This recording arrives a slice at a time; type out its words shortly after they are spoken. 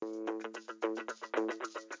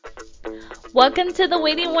Welcome to the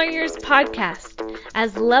Waiting Warriors podcast.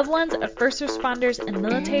 As loved ones of first responders and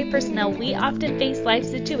military personnel, we often face life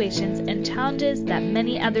situations and challenges that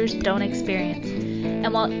many others don't experience.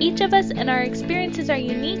 And while each of us and our experiences are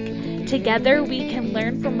unique, together we can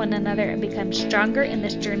learn from one another and become stronger in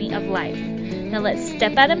this journey of life. Now let's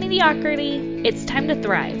step out of mediocrity. It's time to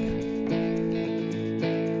thrive.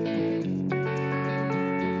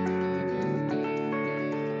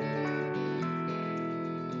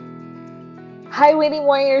 Hi, Waiting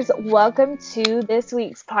Warriors. Welcome to this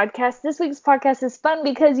week's podcast. This week's podcast is fun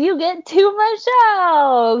because you get two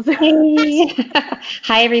Michelles. Hey.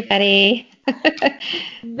 Hi, everybody.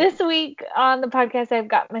 This week on the podcast, I've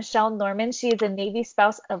got Michelle Norman. She is a Navy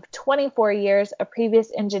spouse of 24 years, a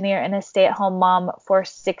previous engineer, and a stay-at-home mom for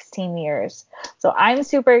 16 years. So I'm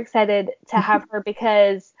super excited to have her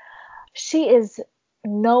because she is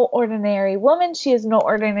no ordinary woman. She is no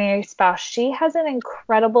ordinary spouse. She has an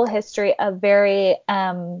incredible history of very,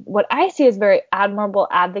 what I see as very admirable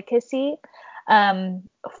advocacy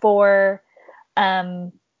for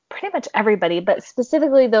pretty much everybody, but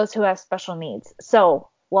specifically those who have special needs. So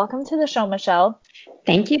welcome to the show, Michelle.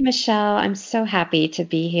 Thank you, Michelle. I'm so happy to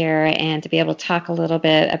be here and to be able to talk a little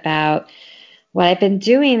bit about what I've been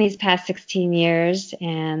doing these past 16 years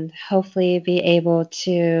and hopefully be able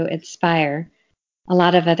to inspire a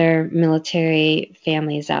lot of other military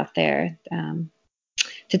families out there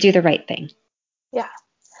to do the right thing. Yeah.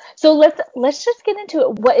 So let's just get into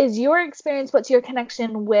it. What is your experience? What's your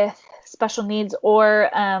connection with special needs? Or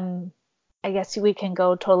I guess we can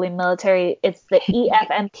go totally military. It's the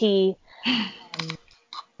EFMP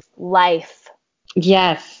life.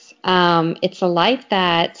 Yes. It's a life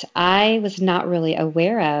that I was not really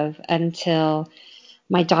aware of until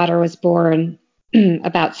my daughter was born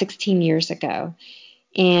about 16 years ago.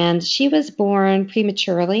 And she was born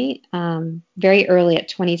prematurely, very early at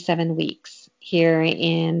 27 weeks here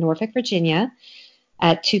in Norfolk, Virginia,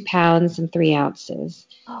 at 2 pounds and 3 ounces.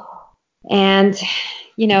 Oh. And,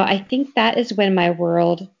 I think that is when my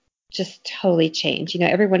world just totally changed.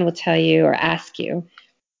 Everyone will tell you or ask you,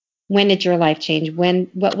 when did your life change?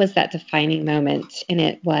 What was that defining moment? And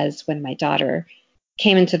it was when my daughter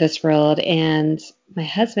came into this world, and my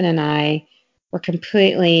husband and I were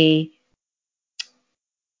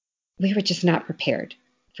we were just not prepared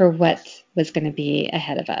for what was going to be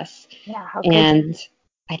ahead of us. Yeah, and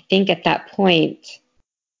I think at that point,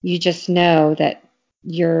 you just know that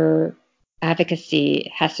your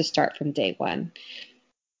advocacy has to start from day one.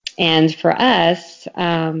 And for us,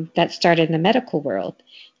 that started in the medical world.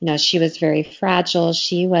 She was very fragile.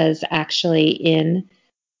 She was actually in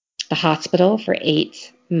the hospital for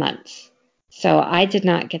 8 months. So I did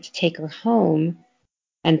not get to take her home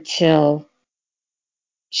until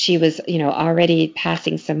she was, already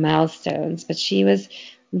passing some milestones, but she was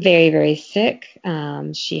very, very sick.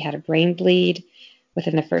 She had a brain bleed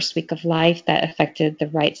within the first week of life that affected the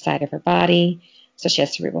right side of her body. So she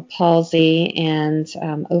has cerebral palsy and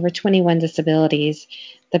over 21 disabilities.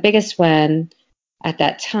 The biggest one at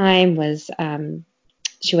that time was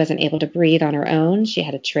she wasn't able to breathe on her own. She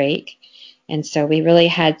had a trach. And so we really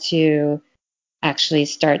had to actually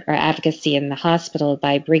start our advocacy in the hospital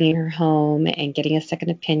by bringing her home and getting a second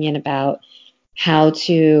opinion about how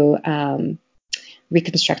to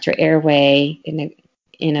reconstruct her airway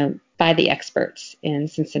by the experts in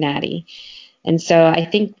Cincinnati. And so I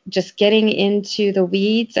think just getting into the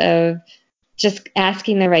weeds of just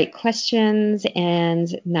asking the right questions and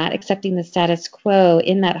not accepting the status quo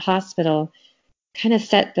in that hospital kind of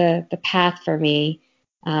set the path for me,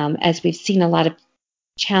 as we've seen a lot of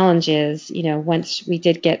challenges, once we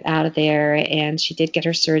did get out of there and she did get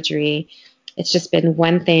her surgery. It's just been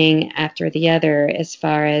one thing after the other as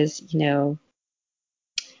far as,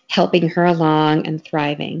 helping her along and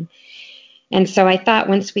thriving. And so I thought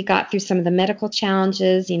once we got through some of the medical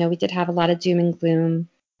challenges, we did have a lot of doom and gloom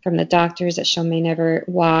from the doctors that she may never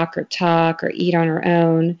walk or talk or eat on her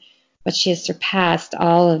own, but she has surpassed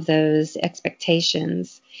all of those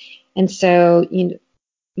expectations. And so,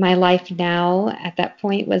 my life now at that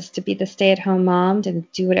point was to be the stay-at-home mom and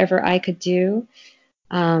do whatever I could do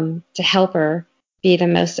to help her be the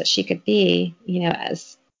most that she could be,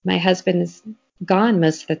 as my husband is gone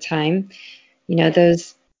most of the time,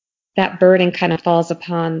 that burden kind of falls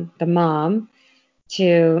upon the mom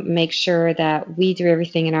to make sure that we do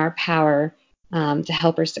everything in our power to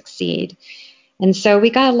help her succeed. And so we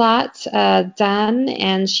got a lot done,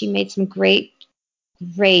 and she made some great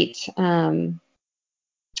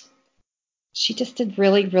she just did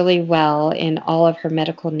really, really well in all of her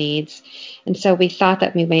medical needs. And so we thought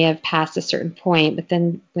that we may have passed a certain point, but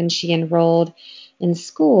then when she enrolled in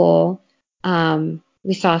school,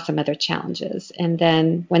 we saw some other challenges. And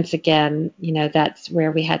then once again, that's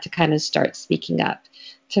where we had to kind of start speaking up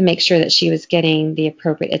to make sure that she was getting the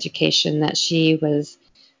appropriate education that she was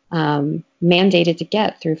mandated to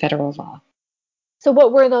get through federal law. So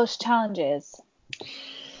what were those challenges?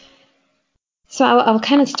 So I'll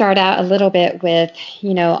kind of start out a little bit with,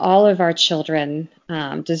 all of our children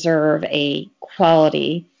deserve a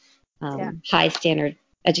quality, high standard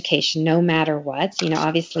education, no matter what.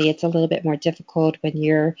 Obviously it's a little bit more difficult when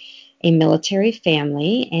you're a military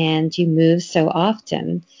family and you move so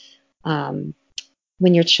often. When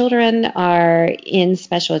your children are in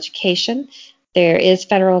special education, there is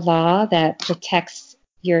federal law that protects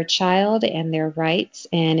your child and their rights,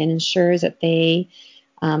 and it ensures that they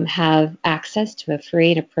have access to a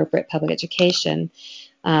free and appropriate public education.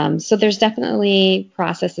 So there's definitely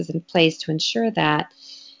processes in place to ensure that.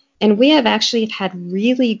 And we have actually had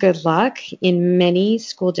really good luck in many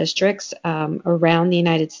school districts around the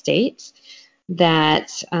United States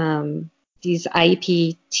that these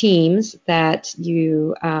IEP teams that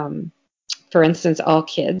you, for instance, all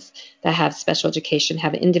kids that have special education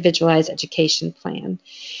have an individualized education plan.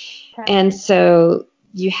 Okay. And so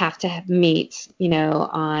you have to meet,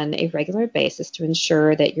 on a regular basis to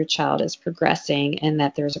ensure that your child is progressing and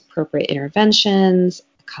that there's appropriate interventions,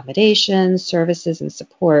 accommodations, services, and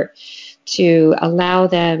support to allow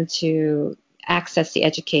them to access the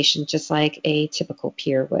education just like a typical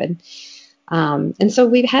peer would. And so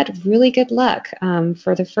we've had really good luck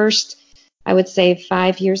for the first, I would say,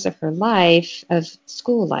 5 years of her life, of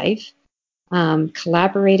school life,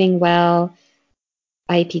 collaborating well.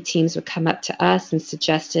 IEP teams would come up to us and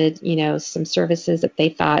suggested, some services that they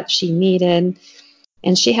thought she needed.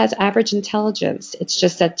 And she has average intelligence. It's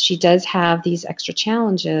just that she does have these extra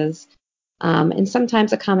challenges. And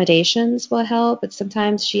sometimes accommodations will help, but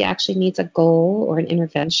sometimes she actually needs a goal or an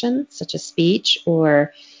intervention, such as speech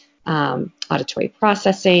or auditory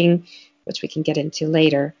processing, which we can get into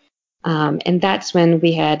later. And that's when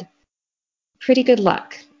we had pretty good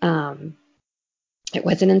luck. It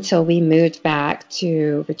wasn't until we moved back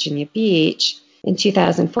to Virginia Beach in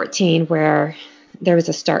 2014 where there was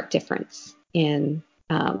a stark difference in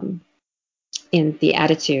the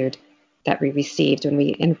attitude that we received when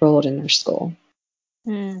we enrolled in their school.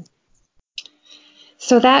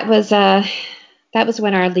 So that was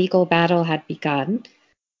when our legal battle had begun.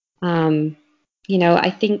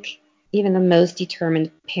 I think even the most determined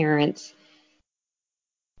parents,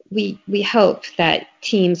 we hope that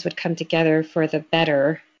teams would come together for the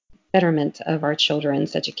betterment of our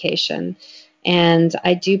children's education. And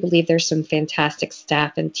I do believe there's some fantastic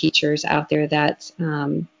staff and teachers out there that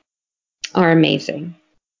are amazing.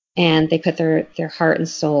 And they put their heart and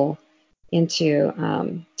soul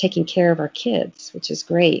into taking care of our kids, which is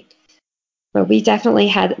great. But we definitely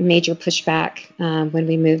had major pushback when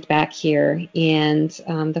we moved back here. And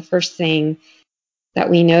the first thing that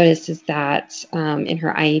we noticed is that in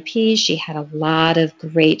her IEP, she had a lot of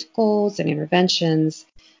great goals and interventions.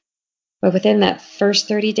 But within that first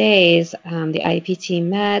 30 days, the IEP team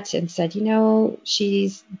met and said,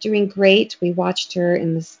 she's doing great. We watched her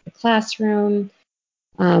in the classroom.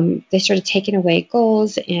 They started taking away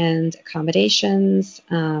goals and accommodations.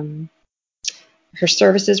 Her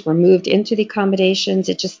services were moved into the accommodations.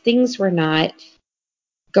 Things were not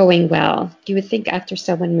going well. You would think after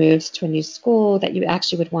someone moves to a new school that you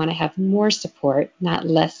actually would want to have more support, not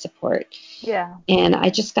less support. Yeah. And I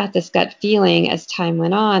just got this gut feeling as time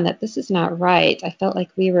went on that this is not right. I felt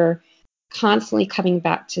like we were constantly coming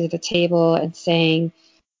back to the table and saying,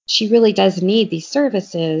 she really does need these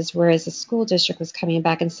services, whereas the school district was coming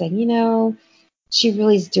back and saying, she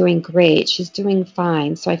really is doing great. She's doing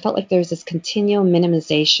fine. So I felt like there was this continual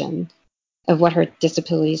minimization of what her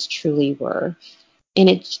disabilities truly were. And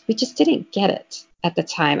we just didn't get it at the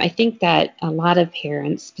time. I think that a lot of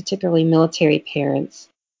parents, particularly military parents,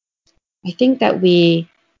 I think that we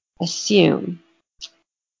assume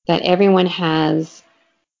that everyone has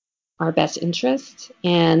our best interest.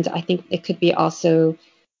 And I think it could be also,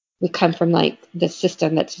 we come from like the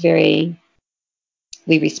system that's we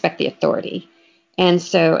respect the authority. And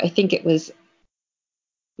so I think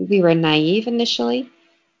we were naive initially.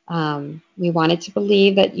 We wanted to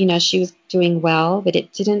believe that, she was doing well, but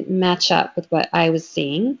it didn't match up with what I was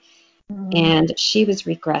seeing. Mm-hmm. And she was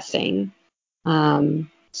regressing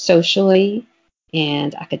socially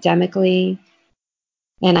and academically.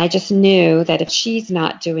 And I just knew that if she's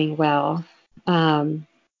not doing well,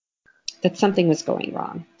 that something was going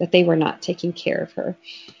wrong, that they were not taking care of her.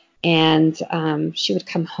 And she would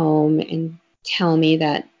come home and tell me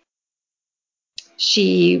that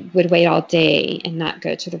she would wait all day and not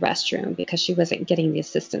go to the restroom because she wasn't getting the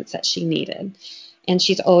assistance that she needed. And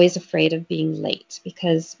she's always afraid of being late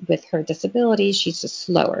because with her disability, she's just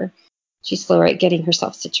slower. She's slower at getting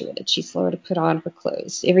herself situated. She's slower to put on her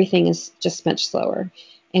clothes. Everything is just much slower.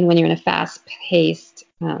 And when you're in a fast-paced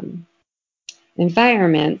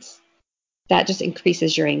environment, that just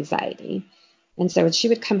increases your anxiety. And so when she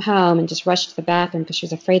would come home and just rush to the bathroom because she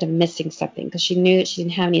was afraid of missing something, because she knew that she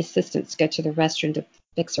didn't have any assistance to go to the restroom to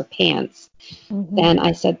fix her pants, then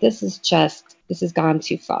I said, this has gone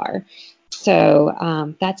too far.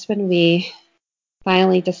 So that's when we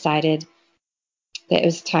finally decided that it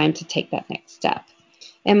was time to take that next step.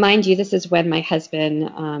 And mind you, this is when my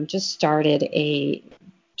husband just started a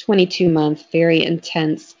 22-month, very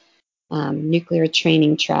intense nuclear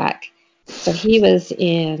training track. So he was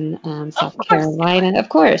in South Carolina, of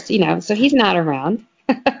course, so he's not around.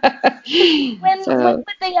 When would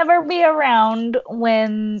they ever be around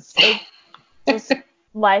when just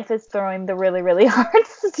life is throwing the really, really hard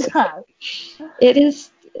stuff?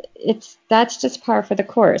 That's just par for the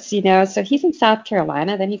course, So he's in South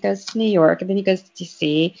Carolina, then he goes to New York, and then he goes to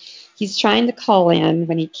DC. He's trying to call in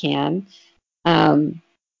when he can.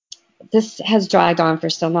 This has dragged on for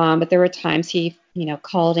so long, but there were times he,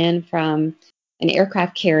 called in from an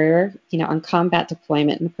aircraft carrier, on combat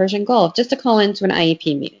deployment in the Persian Gulf, just to call into an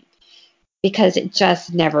IEP meeting because it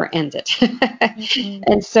just never ended.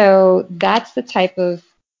 And so that's the type of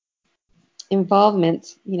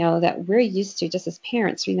involvement, that we're used to just as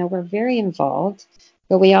parents. We're very involved,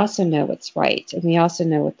 but we also know what's right, and we also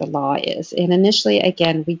know what the law is. And initially,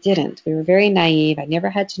 again, we didn't. We were very naive. I never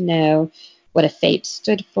had to know what a FAPE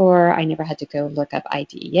stood for. I never had to go look up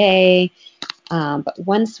IDEA. But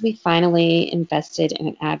once we finally invested in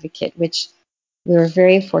an advocate, which we were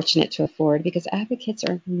very fortunate to afford because advocates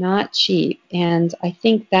are not cheap. And I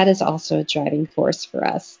think that is also a driving force for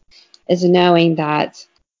us, is knowing that,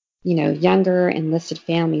 younger enlisted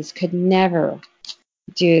families could never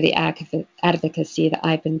do the advocacy that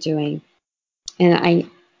I've been doing. And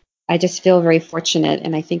I just feel very fortunate,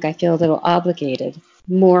 and I think I feel a little obligated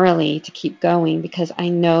morally to keep going because I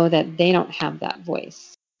know that they don't have that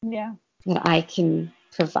voice that I can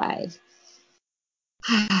provide.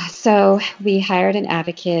 So we hired an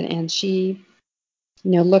advocate, and she,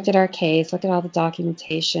 looked at our case, looked at all the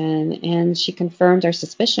documentation, and she confirmed our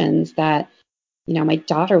suspicions that, my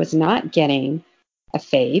daughter was not getting a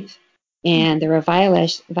FAPE, and there were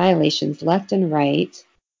violations left and right,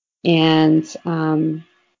 and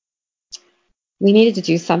we needed to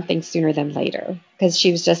do something sooner than later because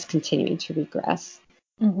she was just continuing to regress.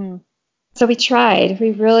 So we tried.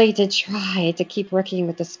 We really did try to keep working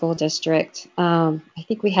with the school district. I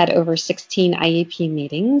think we had over 16 IEP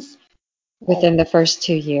meetings within the first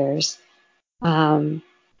 2 years. At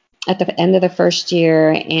the end of the first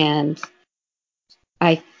year, and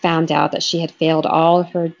I found out that she had failed all of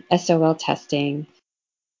her SOL testing.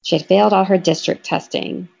 She had failed all her district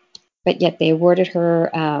testing, but yet they awarded her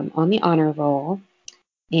on the honor roll,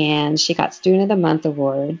 and she got Student of the Month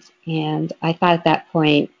awards. And I thought at that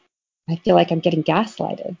point, I feel like I'm getting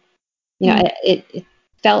gaslighted. It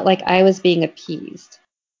felt like I was being appeased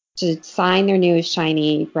to sign their new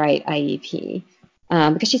shiny, bright IEP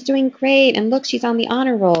because she's doing great. And look, she's on the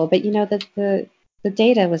honor roll. But, the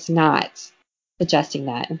data was not suggesting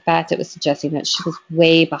that. In fact, it was suggesting that she was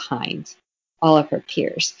way behind all of her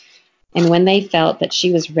peers. And when they felt that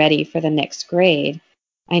she was ready for the next grade,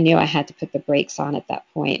 I knew I had to put the brakes on at that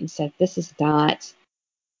point and said, this is not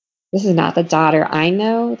the daughter I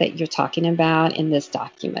know that you're talking about in this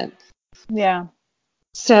document. Yeah.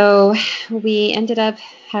 So we ended up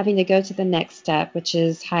having to go to the next step, which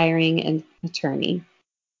is hiring an attorney.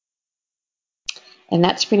 And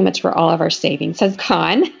that's pretty much where all of our savings has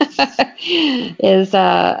gone.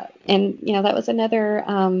 That was another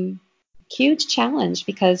huge challenge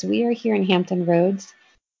because we are here in Hampton Roads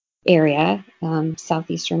area,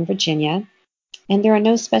 southeastern Virginia, and there are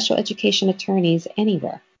no special education attorneys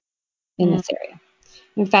anywhere in this area.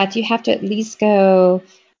 In fact, you have to at least go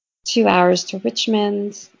 2 hours to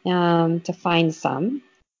Richmond to find some,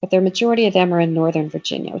 but the majority of them are in Northern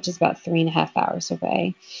Virginia, which is about 3.5 hours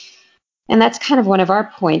away. And that's kind of one of our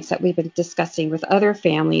points that we've been discussing with other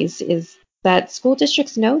families is that school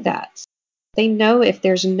districts know that. They know if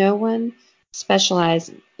there's no one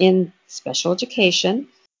specialized in special education,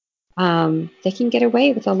 they can get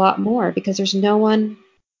away with a lot more because there's no one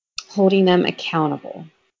holding them accountable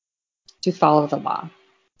to follow the law.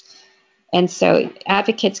 And so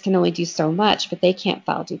advocates can only do so much, but they can't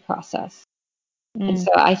file due process. And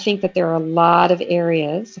so I think that there are a lot of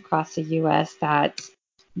areas across the U.S. that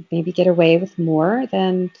maybe get away with more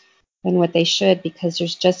than what they should because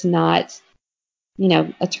there's just not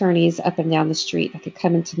attorneys up and down the street that could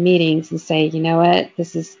come into meetings and say, you know what,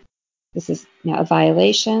 this is a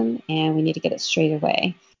violation and we need to get it straight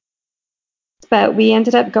away. But we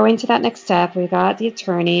ended up going to that next step. We got the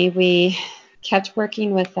attorney. We kept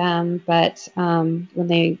working with them, but when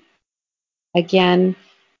they again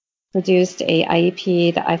produced a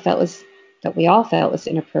IEP that we all felt was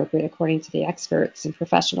inappropriate according to the experts and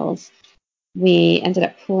professionals, we ended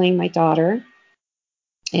up pulling my daughter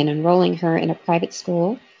and enrolling her in a private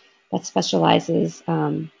school that specializes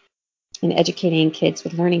in educating kids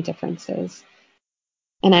with learning differences.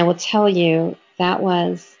 And I will tell you, that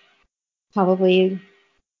was probably,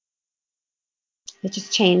 it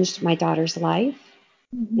just changed my daughter's life,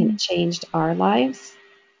 and it changed our lives.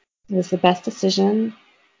 It was the best decision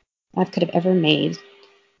I could have ever made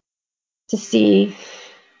to see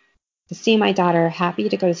my daughter happy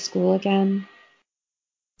to go to school again,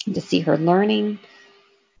 and to see her learning.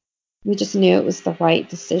 We just knew it was the right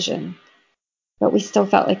decision, but we still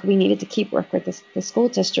felt like we needed to keep work with the school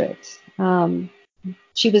district.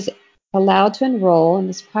 She was allowed to enroll in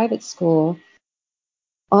this private school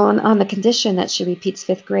on the condition that she repeats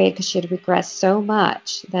fifth grade, because she had regressed so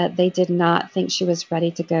much that they did not think she was ready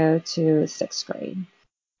to go to sixth grade.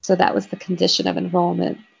 So that was the condition of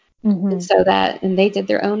enrollment. And they did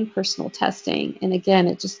their own personal testing. And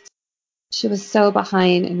again, she was so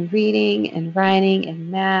behind in reading and writing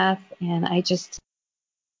and math. And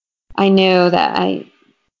I knew that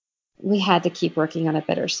we had to keep working on a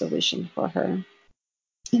better solution for her.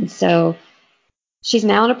 And so she's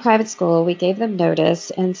now in a private school. We gave them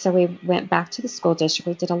notice. And so we went back to the school district.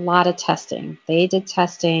 We did a lot of testing. They did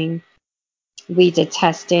testing. We did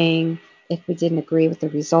testing. If we didn't agree with the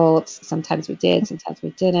results, sometimes we did, sometimes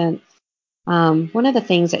we didn't. One of the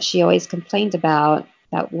things that she always complained about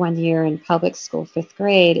that one year in public school, fifth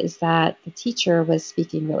grade, is that the teacher was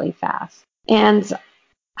speaking really fast. And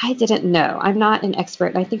I didn't know. I'm not an expert.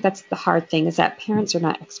 And I think that's the hard thing, is that parents are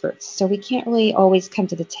not experts. So we can't really always come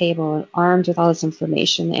to the table armed with all this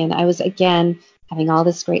information. And I was, again, having all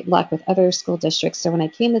this great luck with other school districts. So when I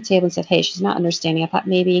came to the table and said, hey, she's not understanding, I thought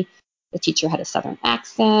maybe the teacher had a Southern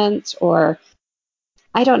accent, or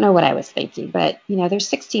I don't know what I was thinking. But, there's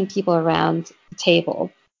 16 people around the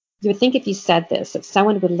table. You would think if you said this, that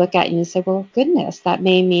someone would look at you and say, well, goodness, that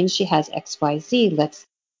may mean she has XYZ.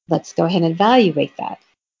 Let's go ahead and evaluate that.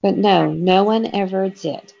 But no one ever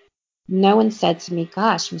did. No one said to me,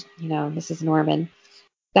 gosh, Mrs. Norman,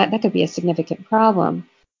 that could be a significant problem.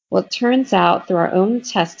 Well, it turns out through our own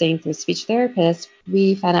testing through a speech therapist,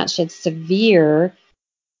 we found out she had severe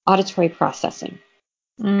auditory processing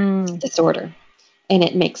disorder. And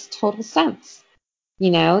it makes total sense,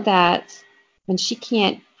 that when she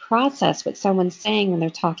can't process what someone's saying when they're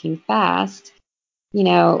talking fast,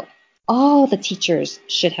 all the teachers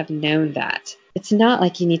should have known that. It's not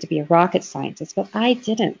like you need to be a rocket scientist, but I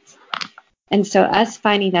didn't. And so us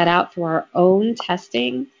finding that out through our own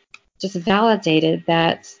testing just validated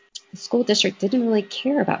that the school district didn't really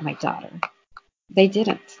care about my daughter. They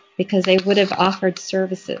didn't, because they would have offered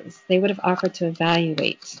services. They would have offered to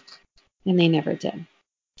evaluate, and they never did.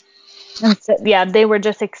 And so, they were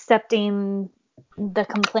just accepting the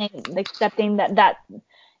complaint, accepting that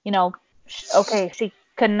okay, she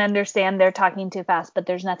couldn't understand, they're talking too fast, but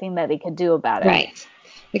there's nothing that they could do about it. Right.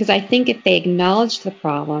 Because I think if they acknowledged the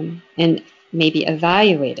problem and maybe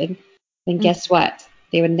evaluated, then guess what?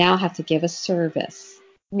 They would now have to give a service.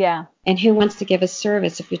 Yeah. And who wants to give a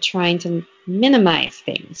service if you're trying to minimize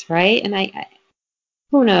things, right? And I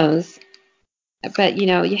who knows? But,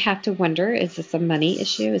 you have to wonder, is this a money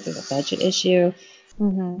issue? Is this a budget issue?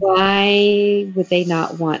 Why would they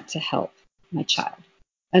not want to help my child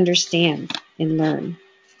understand and learn?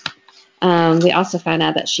 We also found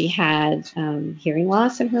out that she had hearing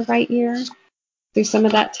loss in her right ear through some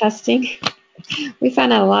of that testing. We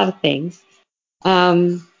found out a lot of things.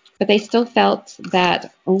 But they still felt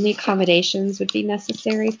that only accommodations would be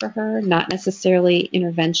necessary for her, not necessarily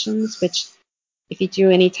interventions, which if you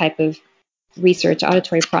do any type of research,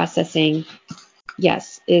 auditory processing,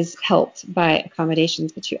 yes, is helped by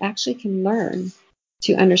accommodations, but you actually can learn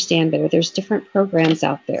to understand better. There's different programs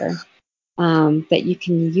out there that you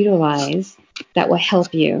can utilize that will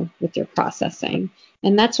help you with your processing.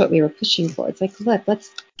 And that's what we were pushing for. It's like, look,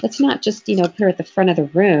 let's not just, put her at the front of the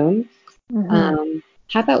room.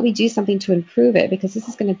 How about we do something to improve it? Because this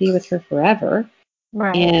is going to be with her forever.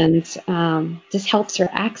 Right. And this helps her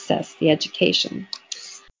access the education.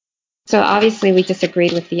 So obviously we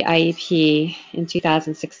disagreed with the IEP in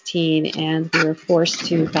 2016, and we were forced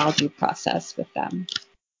to file due process with them.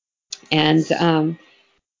 And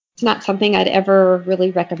It's not something I'd ever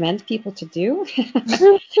really recommend people to do.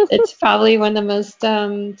 It's probably one of the most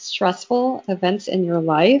stressful events in your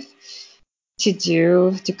life to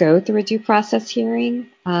go through a due process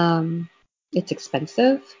hearing. It's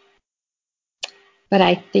expensive, but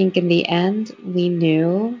I think in the end, we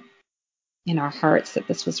knew in our hearts that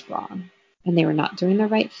this was wrong and they were not doing the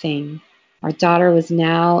right thing. Our daughter was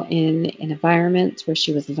now in an environment where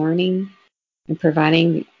she was learning and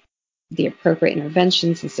providing the appropriate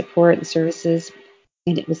interventions and support and services,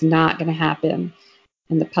 and it was not going to happen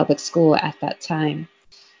in the public school at that time.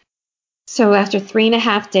 So after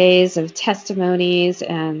 3.5 days of testimonies,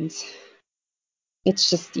 and it's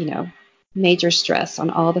just, major stress on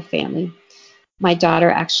all the family, my daughter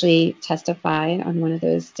actually testified on one of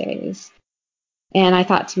those days. And I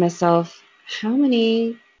thought to myself, how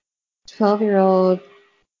many 12-year-old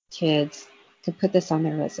kids could put this on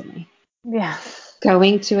their resume? Yeah.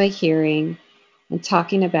 Going to a hearing and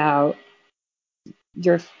talking about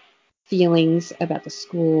your feelings about the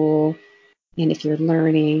school and if you're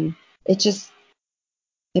learning. It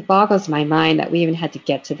boggles my mind that we even had to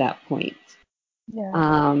get to that point.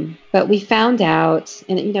 Yeah. But we found out,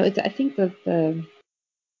 and I think the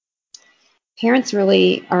parents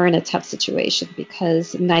really are in a tough situation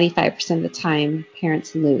because 95% of the time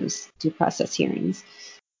parents lose due process hearings.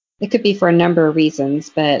 It could be for a number of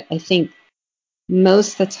reasons, but I think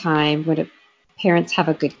most of the time when parents have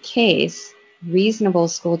a good case, reasonable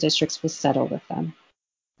school districts will settle with them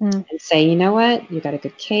and say, you know what, you got a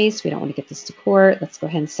good case, we don't want to get this to court, let's go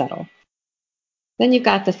ahead and settle. Then you've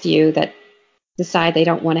got the few that decide they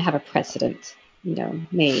don't want to have a precedent,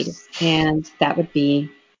 made, and that would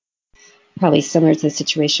be probably similar to the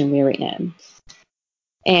situation we were in.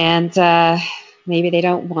 And maybe they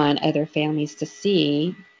don't want other families to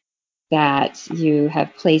see that you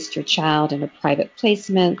have placed your child in a private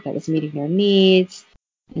placement that was meeting their needs.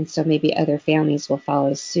 And so maybe other families will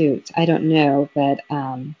follow suit. I don't know, but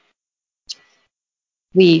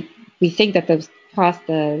we think that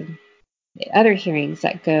the other hearings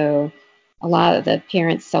that go, a lot of the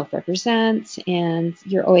parents self-represent, and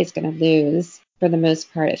you're always going to lose for the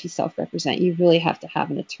most part if you self-represent. You really have to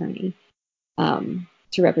have an attorney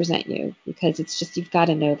to represent you because it's just you've got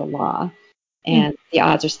to know the law, and the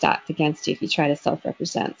odds are stacked against you if you try to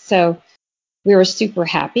self-represent. So we were super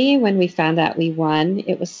happy when we found out we won.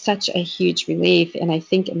 It was such a huge relief, and I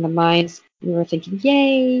think in the minds we were thinking,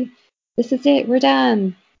 yay, this is it, we're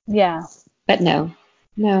done. Yeah. But no,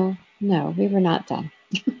 we were not done.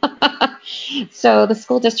 So the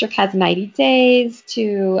school district has 90 days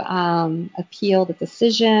to appeal the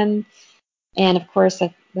decision. And of course,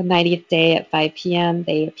 at the 90th day at 5 p.m.,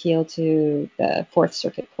 they appeal to the Fourth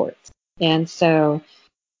Circuit Court. And so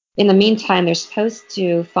in the meantime, they're supposed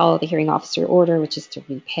to follow the hearing officer order, which is to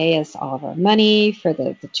repay us all of our money for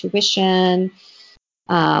the tuition.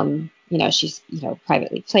 She's,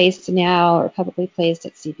 privately placed now or publicly placed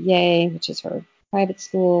at CBA, which is her private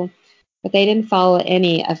school. But they didn't follow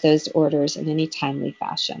any of those orders in any timely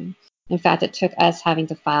fashion. In fact, it took us having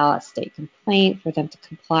to file a state complaint for them to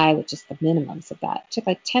comply with just the minimums of that. It took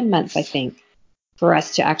like 10 months, I think, for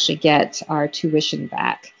us to actually get our tuition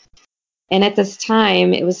back. And at this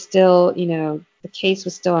time, it was still, the case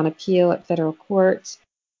was still on appeal at federal court.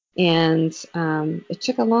 And it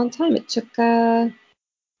took a long time. It took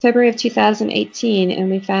February of 2018,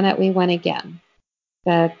 and we found out we won again.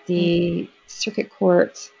 That the circuit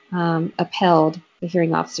court upheld the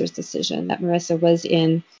hearing officer's decision that Marissa was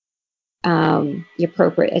in the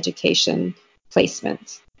appropriate education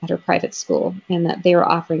placement at her private school, and that they were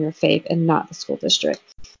offering her FAPE and not the school district.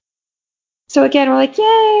 So again, we're like,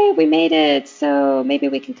 yay, we made it. So maybe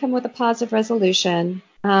we can come with a positive resolution.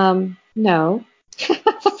 No.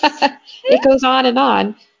 It goes on and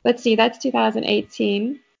on. Let's see, that's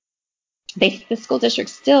 2018. The school district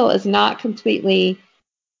still is not completely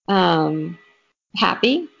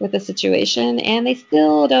happy with the situation, and they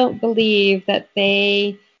still don't believe that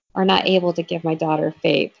they are not able to give my daughter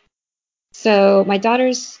FAPE. So my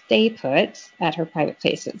daughter's stay put at her private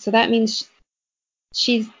placement. So that means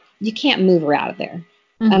you can't move her out of there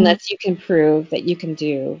unless you can prove that you can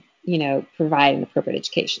provide an appropriate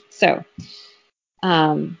education. So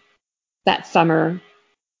that summer,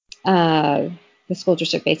 the school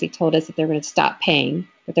district basically told us that they're going to stop paying,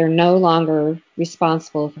 that they're no longer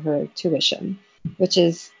responsible for her tuition, which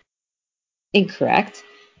is incorrect.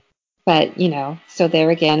 But, so there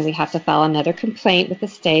again, we have to file another complaint with the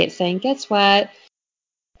state saying, guess what?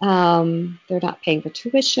 They're not paying for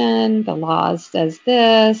tuition. The law says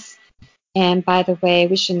this. And by the way,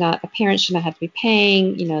 the parents should not have to be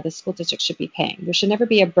paying. The school district should be paying. There should never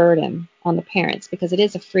be a burden on the parents because it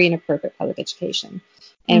is a free and appropriate public education.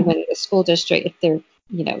 And when the school district, if they're,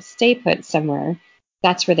 stay put somewhere,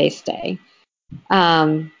 that's where they stay.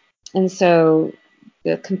 And so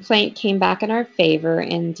the complaint came back in our favor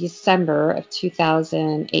in December of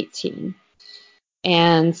 2018.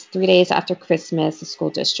 And 3 days after Christmas, the school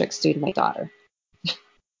district sued my daughter.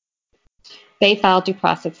 They filed due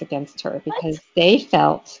process against her because they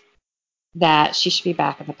felt that she should be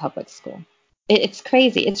back in the public school. It's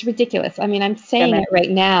crazy. It's ridiculous. I mean, I'm saying it right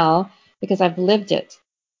now because I've lived it.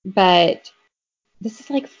 But this is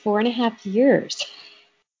like 4.5 years.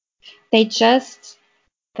 They just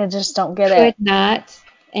don't get could it. not,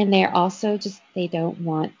 and they're also they don't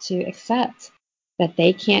want to accept that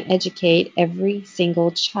they can't educate every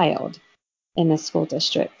single child in the school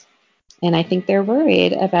district. And I think they're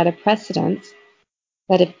worried about a precedent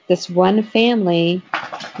that if this one family,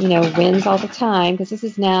 wins all the time, because this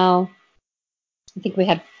is now, I think we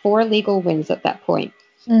had 4 legal wins at that point.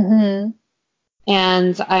 Mm-hmm.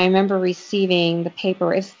 And I remember receiving the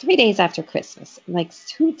paper. It was 3 days after Christmas. Like,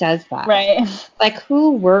 who does that? Right. Like,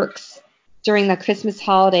 who works during the Christmas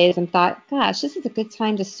holidays and thought, gosh, this is a good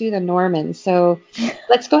time to sue the Normans. So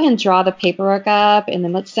let's go ahead and draw the paperwork up and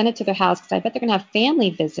then let's send it to their house because I bet they're going to have family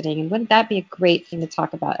visiting. And wouldn't that be a great thing to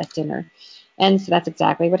talk about at dinner? And so that's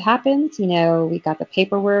exactly what happened. We got the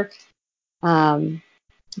paperwork.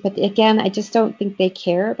 But again, I just don't think they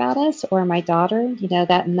care about us or my daughter.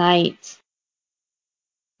 That night,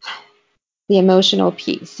 the emotional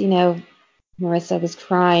piece, Marissa was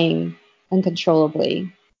crying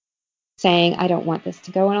uncontrollably, saying, I don't want this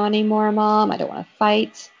to go on anymore, Mom. I don't want to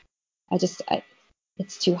fight.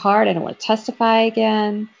 It's too hard. I don't want to testify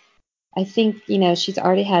again. I think, she's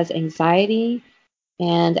already has anxiety.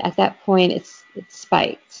 And at that point, it's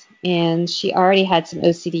spiked. And she already had some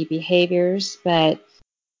OCD behaviors, but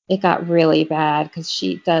it got really bad because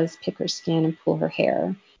she does pick her skin and pull her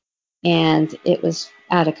hair. And it was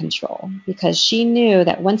out of control because she knew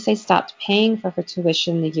that once they stopped paying for her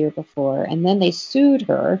tuition the year before and then they sued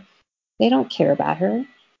her, they don't care about her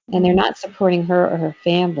and they're not supporting her or her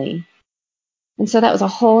family. And so that was a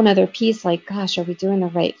whole nother piece like, gosh, are we doing the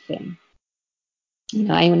right thing?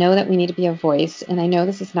 I know that we need to be a voice and I know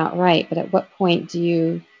this is not right, but at what point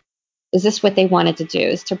is this what they wanted to do,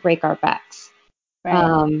 is to break our backs?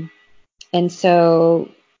 Right. And so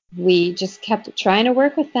we just kept trying to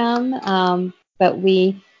work with them, but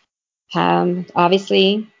we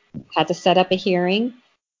obviously had to set up a hearing.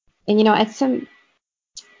 And, at some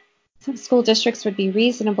school districts would be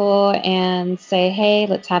reasonable and say, hey,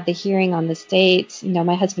 let's have the hearing on this date.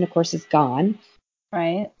 My husband, of course, is gone.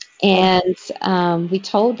 Right. And we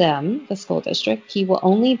told them, the school district, he will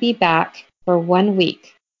only be back for 1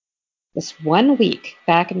 week. This 1 week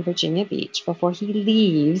back in Virginia Beach before he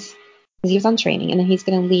leaves, because he was on training, and then he's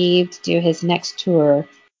going to leave to do his next tour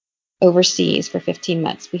overseas for 15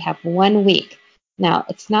 months. We have 1 week. Now,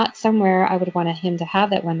 it's not somewhere I would want him to have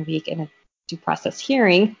that 1 week in a due process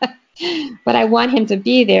hearing, but I want him to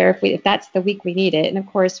be there if that's the week we need it. And of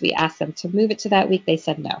course, we asked them to move it to that week. They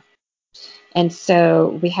said no. And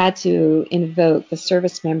so we had to invoke the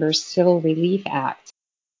Service Members Civil Relief Act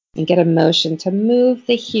and get a motion to move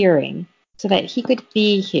the hearing so that he could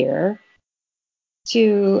be here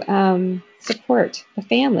to support the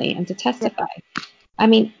family and to testify. Yeah. I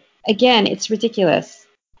mean, again, it's ridiculous.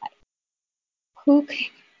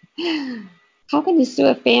 How can you sue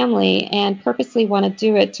a family and purposely want to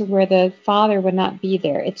do it to where the father would not be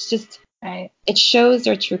there? It's just, right. It shows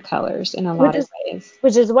their true colors in a lot of ways.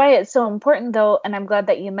 Which is why it's so important, though, and I'm glad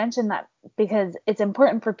that you mentioned that, because it's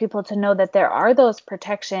important for people to know that there are those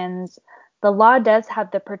protections. The law does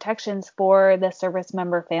have the protections for the service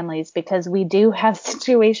member families, because we do have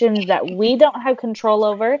situations that we don't have control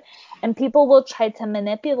over, and people will try to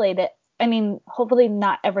manipulate it. I mean, hopefully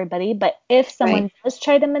not everybody, but if someone does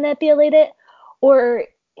try to manipulate it, or,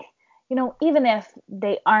 even if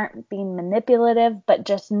they aren't being manipulative, but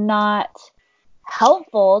just not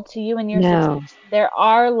helpful to you and your situation, there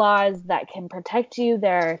are laws that can protect you.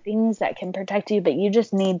 There are things that can protect you, but you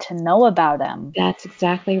just need to know about them. That's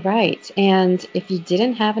exactly right. And if you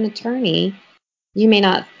didn't have an attorney, you may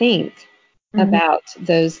not think about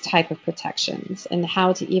those type of protections and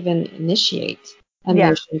how to even initiate a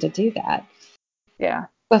motion to do that. Yeah.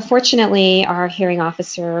 But fortunately, our hearing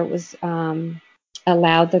officer was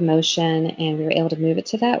allowed the motion, and we were able to move it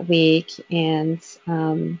to that week. And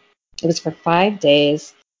it was for 5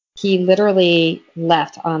 days. He literally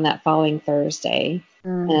left on that following Thursday.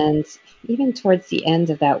 And even towards the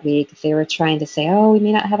end of that week, they were trying to say, oh, we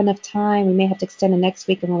may not have enough time. We may have to extend it next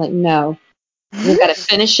week. And we're like, no, we've got to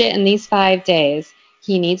finish it in these 5 days.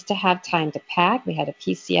 He needs to have time to pack. We had a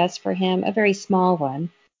PCS for him, a very small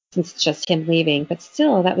one. since it's just him leaving. But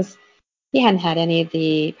still, he hadn't had any of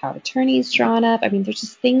the power of attorneys drawn up. I mean, there's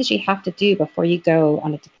just things you have to do before you go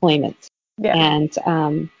on a deployment. Yeah.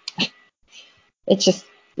 And it's just,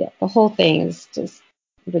 the whole thing is just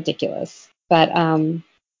ridiculous. But, and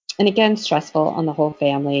again, stressful on the whole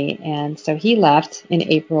family. And so he left in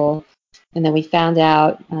April, and then we found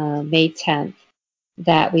out May 10th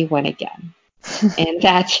that we won again. And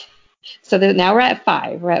so now we're at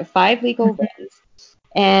 5. We're at 5 legal wins.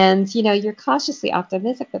 And, you're cautiously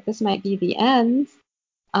optimistic that this might be the end.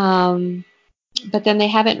 But then they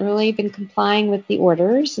haven't really been complying with the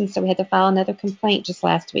orders. And so we had to file another complaint just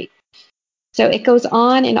last week. So it goes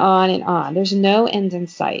on and on and on. There's no end in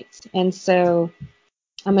sight. And so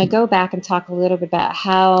I'm going to go back and talk a little bit about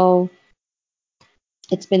how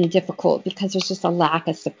it's been difficult because there's just a lack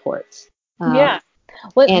of support. Yeah.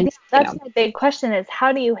 Well, that's my big question is,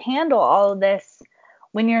 how do you handle all of this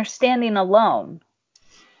when you're standing alone?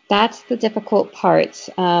 That's the difficult part.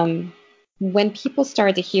 When people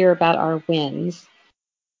started to hear about our wins,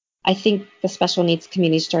 I think the special needs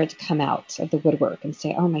community started to come out of the woodwork and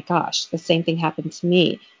say, oh my gosh, the same thing happened to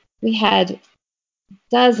me. We had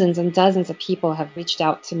dozens and dozens of people have reached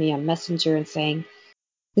out to me on Messenger and saying,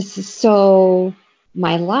 this is so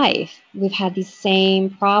my life. We've had these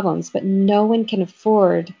same problems, but no one can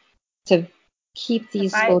afford to keep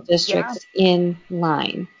these school districts in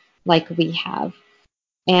line like we have.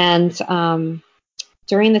 And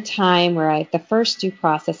during the time where the first due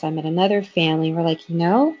process, I met another family. We're like,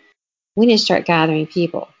 we need to start gathering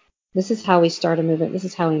people. This is how we start a movement. This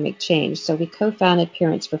is how we make change. So we co-founded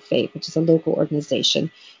Parents for Faith, which is a local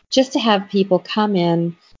organization, just to have people come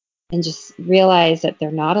in and just realize that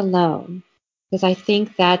they're not alone. Because I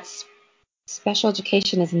think that's special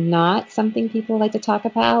education is not something people like to talk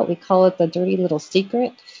about. We call it the dirty little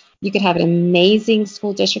secret. You could have an amazing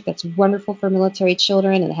school district that's wonderful for military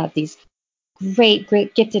children and have these great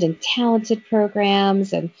gifted and talented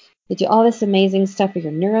programs, and they do all this amazing stuff for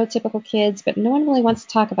your neurotypical kids, but no one really wants to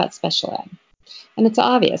talk about special ed. And it's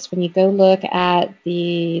obvious when you go look at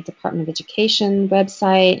the Department of Education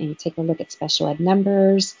website and you take a look at special ed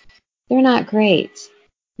numbers, they're not great.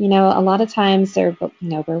 A lot of times they're,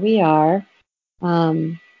 where we are,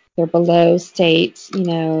 they're below state,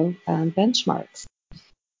 benchmarks.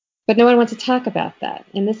 But no one wants to talk about that.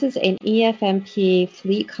 And this is an EFMP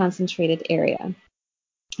fleet concentrated area.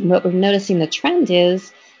 And what we're noticing the trend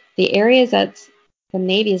is the areas that the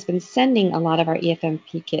Navy has been sending a lot of our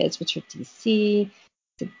EFMP kids, which are DC,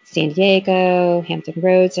 San Diego, Hampton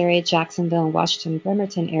Roads area, Jacksonville, and Washington,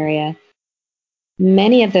 Bremerton area,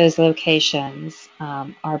 many of those locations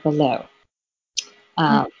are below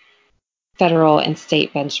federal and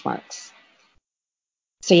state benchmarks.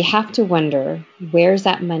 So you have to wonder, where's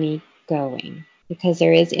that money going? Because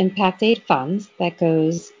there is impact aid funds that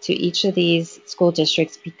goes to each of these school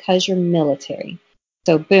districts because you're military.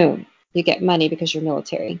 So boom, you get money because you're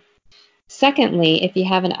military. Secondly, if you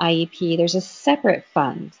have an IEP, there's a separate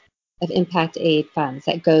fund of impact aid funds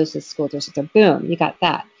that goes to the school district. So boom, you got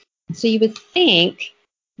that. So you would think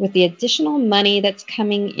with the additional money that's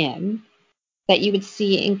coming in, that you would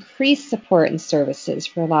see increased support and services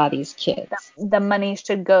for a lot of these kids. The money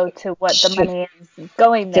should go to what the money is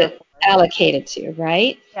going there for. Allocated to,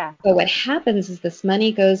 right? Yeah. But what happens is this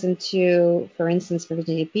money goes into, for instance,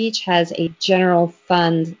 Virginia Beach has a general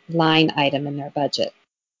fund line item in their budget.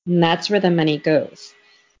 And that's where the money goes.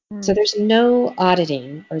 So there's no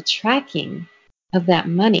auditing or tracking of that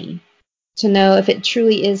money to know if it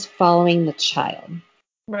truly is following the child.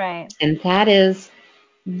 Right. And that is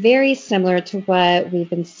very similar to what we've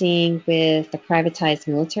been seeing with the privatized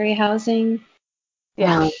military housing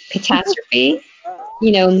catastrophe.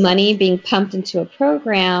 Money being pumped into a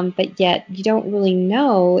program, but yet you don't really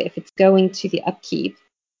know if it's going to the upkeep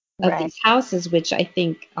of these houses, which I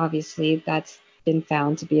think obviously that's been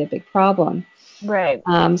found to be a big problem. Right.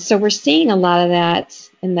 So we're seeing a lot of that,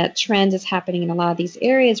 and that trend is happening in a lot of these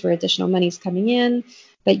areas where additional money is coming in,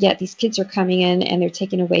 but yet these kids are coming in and they're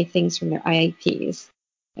taking away things from their IEPs.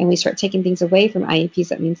 And we start taking things away from IEPs,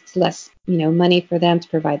 that means it's less, money for them to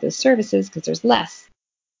provide those services because there's less.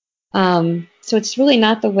 So it's really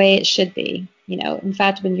not the way it should be. In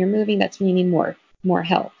fact, when you're moving, that's when you need more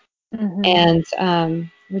help. Mm-hmm. And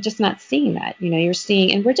we're just not seeing that. You're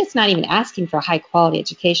seeing, and we're just not even asking for a high quality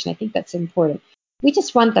education. I think that's important. We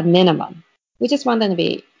just want the minimum. We just want them to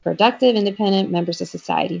be productive, independent members of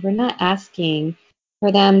society. We're not asking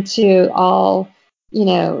for them to all,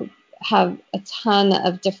 have a ton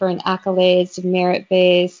of different accolades,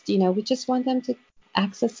 merit-based. We just want them to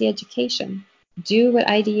access the education, do what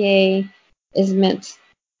IDA is meant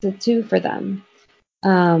to do for them.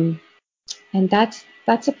 And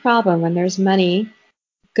that's a problem when there's money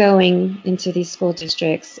going into these school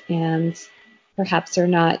districts and perhaps they're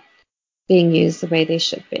not being used the way they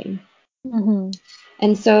should be. Mm-hmm.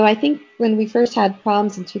 And so I think when we first had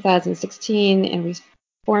problems in 2016 and we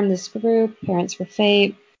formed this group, Parents for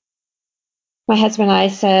Fate, my husband and I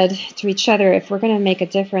said to each other, if we're going to make a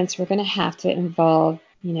difference, we're going to have to involve,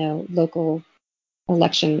 local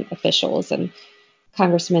election officials and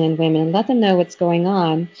congressmen and women and let them know what's going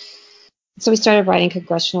on. So we started writing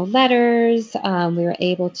congressional letters. We were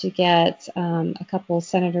able to get a couple of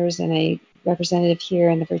senators and a representative here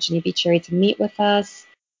in the Virginia Beach area to meet with us.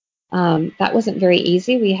 That wasn't very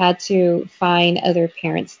easy. We had to find other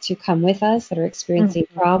parents to come with us that are experiencing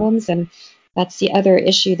problems. And that's the other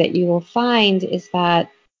issue that you will find is that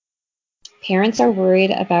parents are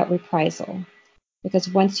worried about reprisal. Because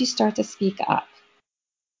once you start to speak up,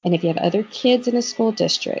 and if you have other kids in a school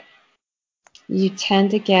district, you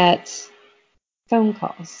tend to get phone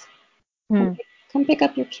calls. Come pick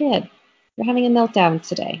up your kid. You're having a meltdown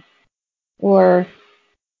today. Or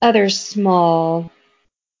other small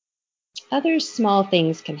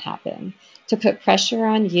things can happen to put pressure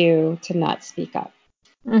on you to not speak up.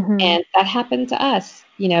 And that happened to us,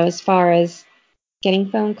 as far as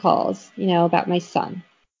getting phone calls, about my son.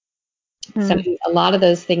 A lot of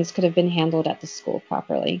those things could have been handled at the school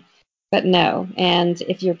properly, but no. And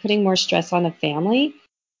if you're putting more stress on a family,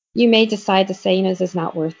 you may decide to say, this is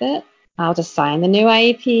not worth it. I'll just sign the new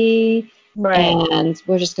IEP, and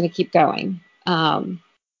we're just going to keep going.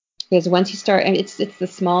 Because once you start, and it's the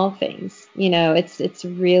small things, it's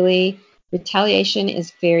really, retaliation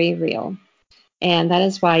is very real. And that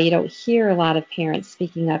is why you don't hear a lot of parents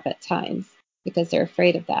speaking up at times, because they're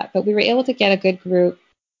afraid of that. But we were able to get a good group,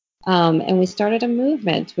 and we started a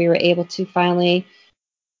movement. We were able to finally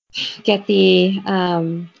get the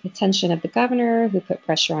attention of the governor, who put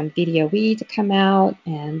pressure on VDOE to come out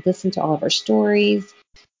and listen to all of our stories.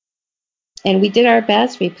 And we did our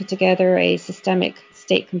best. We put together a systemic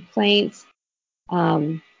state complaint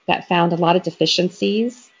that found a lot of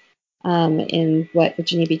deficiencies in what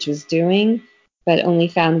Virginia Beach was doing, but only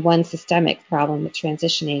found one systemic problem with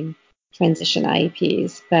transition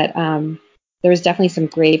IEPs. But there was definitely some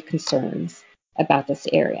grave concerns about this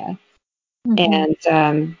area.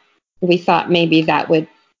 And we thought maybe that would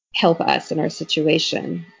help us in our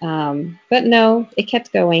situation. But no, it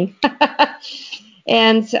kept going.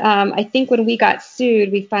 And I think when we got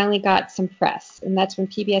sued, we finally got some press. And that's when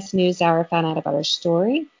PBS NewsHour found out about our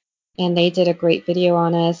story. And they did a great video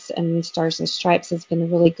on us. And Stars and Stripes has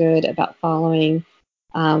been really good about following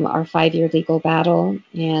our 5-year legal battle.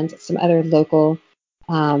 And some other local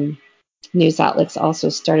news outlets also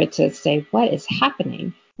started to say, what is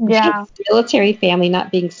happening? Yeah. Military family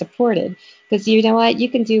not being supported. Because you know what? You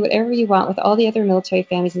can do whatever you want with all the other military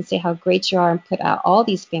families and say how great you are and put out all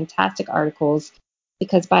these fantastic articles.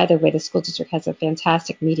 Because, by the way, the school district has a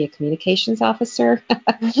fantastic media communications officer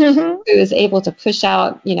who is able to push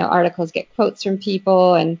out, articles, get quotes from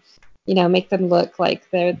people, and, make them look like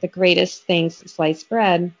they're the greatest things since sliced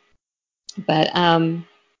bread. But, I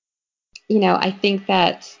think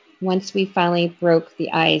that once we finally broke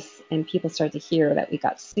the ice and people started to hear that we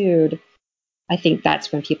got sued, I think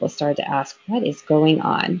that's when people started to ask, what is going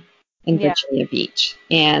on in Virginia Beach?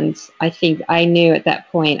 And I think I knew at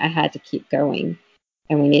that point I had to keep going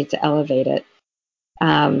and we needed to elevate it.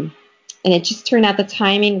 And it just turned out the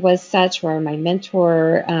timing was such where my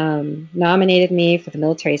mentor nominated me for the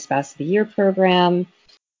Military Spouse of the Year program,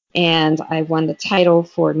 and I won the title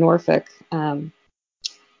for Norfolk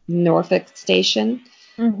Station,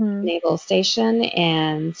 Naval Station,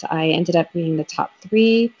 and I ended up being the top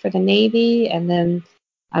 3 for the Navy, and then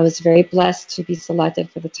I was very blessed to be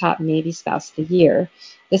selected for the top Navy Spouse of the Year.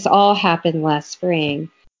 This all happened last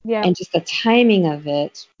spring. Yeah. And just the timing of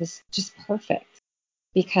it was just perfect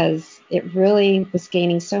because it really was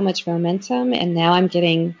gaining so much momentum, and now I'm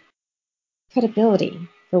getting credibility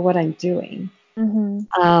for what I'm doing.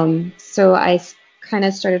 So I kind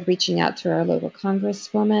of started reaching out to our local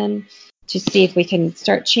congresswoman to see if we can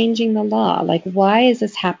start changing the law. Like, why is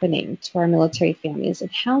this happening to our military families, and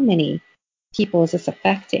how many people is this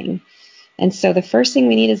affecting? And so the first thing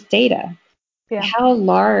we need is data. Yeah. How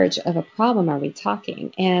large of a problem are we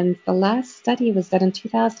talking? And the last study was done in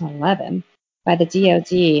 2011 by the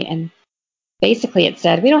DoD, and basically it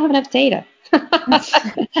said, we don't have enough data.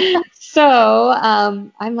 So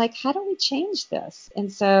I'm like, how do we change this? And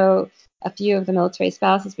so a few of the military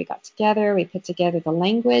spouses, we got together, we put together the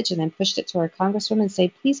language and then pushed it to our congresswoman and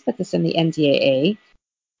say, please put this in the NDAA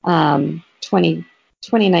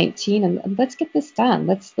 2019 and let's get this done.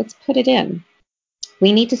 Let's put it in.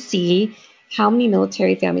 We need to see how many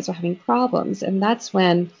military families are having problems. And that's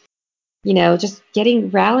when, just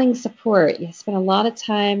rallying support. You spend a lot of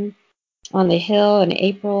time on the Hill in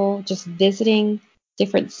April, just visiting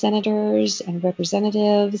different senators and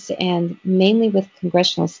representatives, and mainly with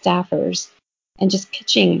congressional staffers, and just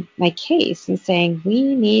pitching my case and saying,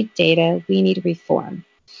 we need data, we need reform.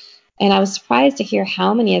 And I was surprised to hear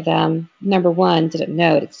how many of them, number one, didn't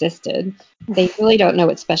know it existed. They really don't know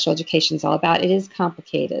what special education is all about. It is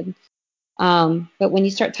complicated. But when you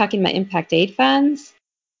start talking about impact aid funds,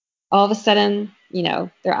 all of a sudden,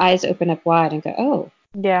 their eyes open up wide and go, oh,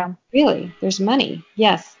 yeah, really? There's money.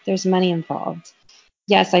 Yes, there's money involved.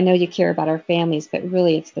 Yes, I know you care about our families, but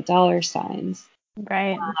really it's the dollar signs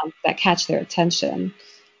right. that catch their attention.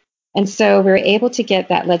 And so we were able to get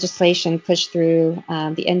that legislation pushed through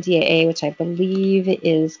the NDAA, which I believe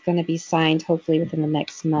is going to be signed hopefully within the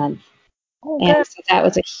next month. Oh, And good. so that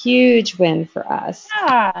was a huge win for us.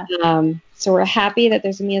 Yeah. So we're happy that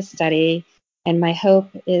there's going to be a study. And my hope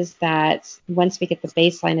is that once we get the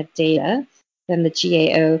baseline of data, then the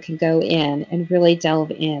GAO can go in and really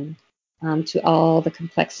delve in to all the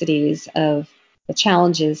complexities of the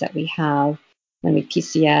challenges that we have when we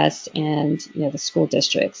PCS and the school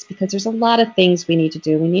districts, because there's a lot of things we need to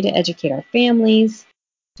do. We need to educate our families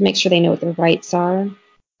to make sure they know what their rights are.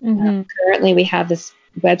 Mm-hmm. Currently, we have this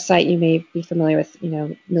website, you may be familiar with,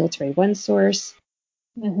 Military One Source,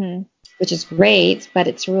 Mm-hmm. which is great, but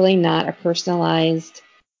it's really not a personalized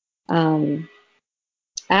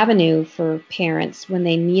avenue for parents when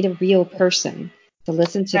they need a real person to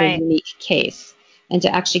listen to their Right. unique case and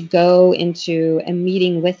to actually go into a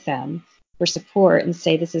meeting with them for support and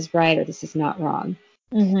say this is right or this is not wrong.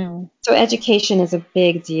 Mm-hmm. So education is a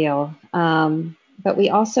big deal, but we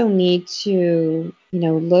also need to,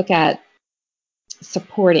 look at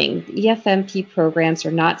supporting. The EFMP programs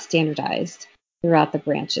are not standardized throughout the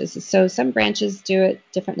branches. So some branches do it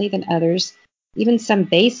differently than others. Even some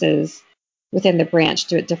bases within the branch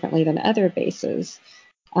do it differently than other bases.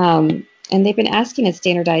 And they've been asking to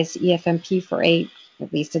standardize EFMP for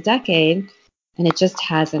at least a decade, and it just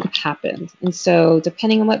hasn't happened. And so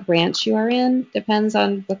depending on what branch you are in, depends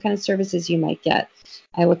on what kind of services you might get.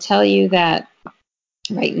 I will tell you that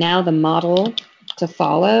right now the model to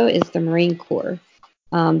follow is the Marine Corps.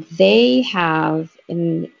 They have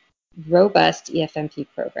a robust EFMP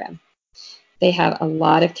program. They have a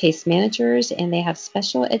lot of case managers, and they have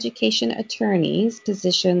special education attorneys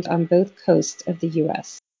positioned on both coasts of the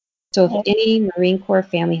U.S. So if any Marine Corps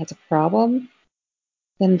family has a problem,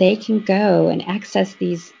 then they can go and access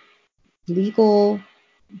these legal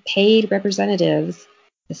paid representatives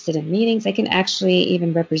to sit in meetings. They can actually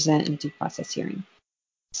even represent in a due process hearing.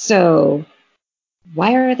 So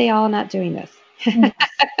why are they all not doing this?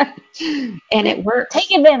 And it works.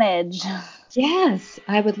 Take advantage. Yes,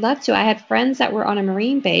 I would love to. I had friends that were on a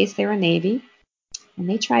Marine base. They were Navy, and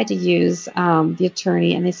they tried to use the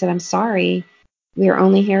attorney, and they said, I'm sorry, we are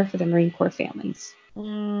only here for the Marine Corps families.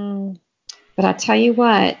 Mm. But I'll tell you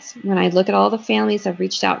what, when I look at all the families that have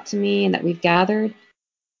reached out to me and that we've gathered,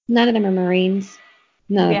 none of them are Marines.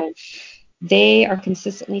 None of them. They are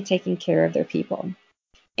consistently taking care of their people.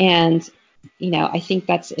 And, I think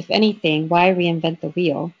that's, if anything, why reinvent the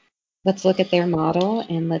wheel? Let's look at their model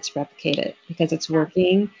and let's replicate it because it's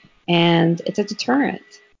working and it's a deterrent.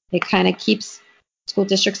 It kind of keeps school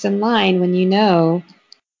districts in line when you know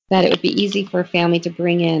that it would be easy for a family to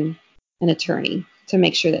bring in an attorney to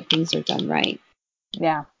make sure that things are done right.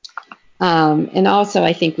 Yeah. And also,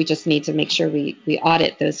 I think we just need to make sure we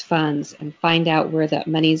audit those funds and find out where that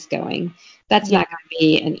money's going. That's not going to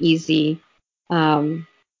be an easy,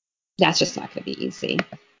 that's just not going to be easy.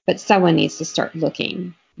 But someone needs to start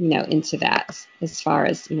looking, into that as far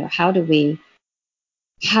as, how do we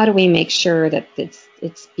make sure that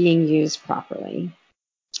it's being used properly.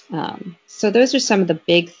 So those are some of the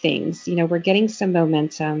big things. We're getting some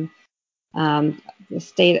momentum.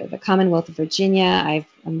 The Commonwealth of Virginia,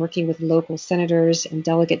 I'm working with local senators and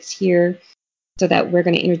delegates here so that we're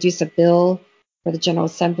going to introduce a bill for the General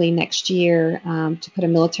Assembly next year to put a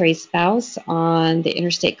military spouse on the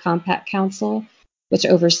Interstate Compact Council, which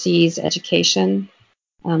oversees education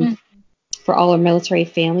for all our military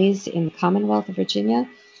families in the Commonwealth of Virginia.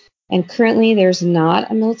 And currently there's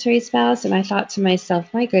not a military spouse. And I thought to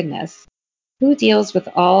myself, my goodness, who deals with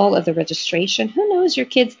all of the registration? Who knows your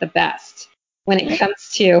kids the best when it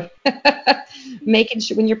comes to making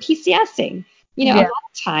sure when you're PCSing? A lot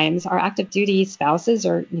of times our active duty spouses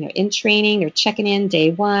are, in training, they're checking in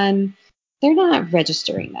day one. They're not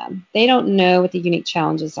registering them. They don't know what the unique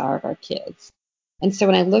challenges are of our kids. And so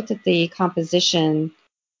when I looked at the composition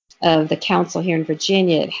of the council here in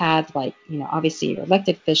Virginia, it had like, obviously your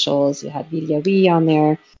elected officials, you had VDOE on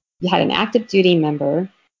there, you had an active duty member,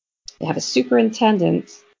 you have a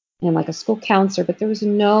superintendent and like a school counselor, but there was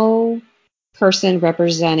no person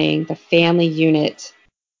representing the family unit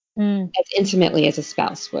as intimately as a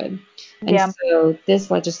spouse would. And so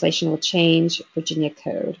this legislation will change Virginia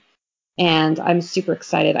code. And I'm super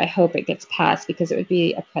excited. I hope it gets passed because it would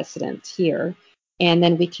be a precedent here. And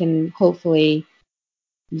then we can hopefully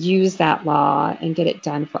use that law and get it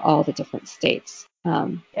done for all the different states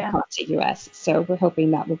across the U.S. So we're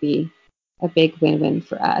hoping that will be a big win-win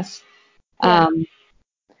for us.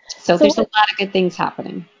 So there's a lot of good things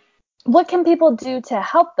happening. What can people do to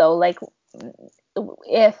help, though? Like,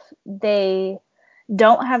 if they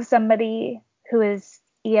don't have somebody who is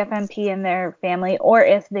EFMP in their family, or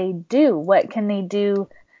if they do, what can they do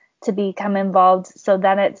to become involved so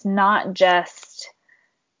that it's not just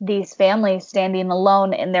these families standing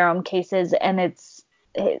alone in their own cases? And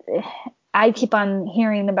I keep on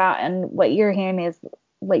hearing about, and what you're hearing is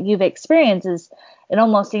what you've experienced, is it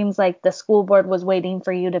almost seems like the school board was waiting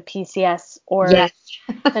for you to PCS or to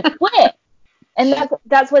quit. And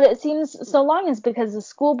that's what it seems so long, is because the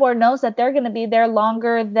school board knows that they're going to be there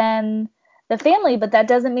longer than the family, but that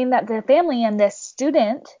doesn't mean that the family and this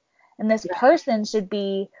student and this person should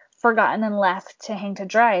be forgotten and left to hang to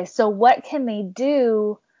dry. So what can they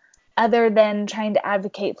do other than trying to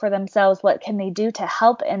advocate for themselves? What can they do to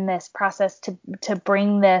help in this process to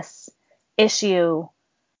bring this issue?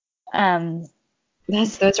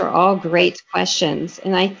 Those are all great questions.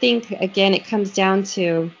 And I think, again, it comes down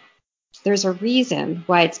to there's a reason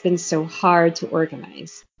why it's been so hard to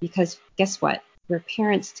organize. Because guess what? We're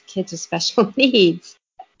parents to kids with special needs.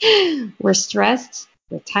 We're stressed,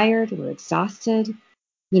 we're tired, we're exhausted.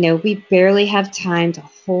 We barely have time to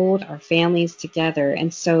hold our families together.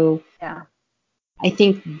 And so I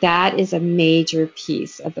think that is a major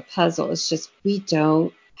piece of the puzzle. It's just we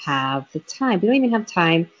don't have the time. We don't even have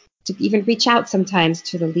time to even reach out sometimes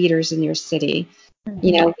to the leaders in your city.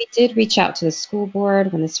 We did reach out to the school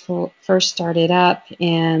board when this first started up,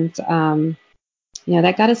 and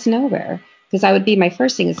that got us nowhere. Because that would be my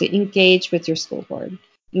first thing, is to engage with your school board,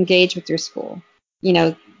 engage with your school.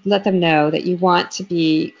 Let them know that you want to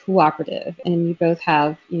be cooperative and you both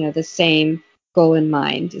have, the same goal in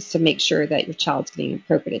mind, is to make sure that your child's getting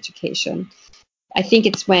appropriate education. I think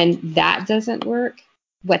it's when that doesn't work,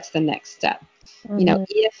 what's the next step?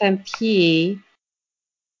 EFMP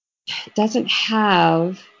doesn't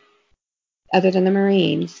have, other than the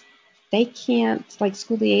Marines, they can't, like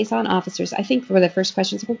school liaison officers, I think for the first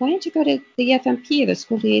questions, well, why don't you go to the EFMP or the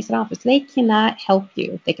school liaison office? They cannot help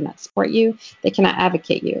you. They cannot support you. They cannot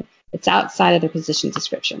advocate you. It's outside of their position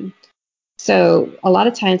description. So a lot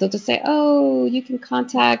of times they'll just say, oh, you can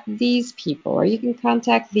contact these people or you can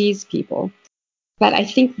contact these people. But I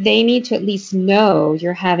think they need to at least know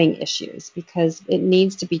you're having issues because it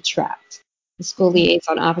needs to be tracked. The school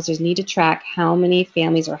liaison officers need to track how many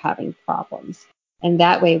families are having problems. And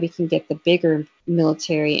that way we can get the bigger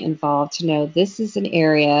military involved to know this is an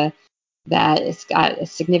area that has got a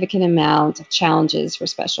significant amount of challenges for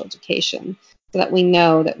special education, so that we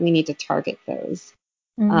know that we need to target those.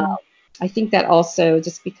 I think that also,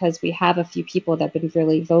 just because we have a few people that have been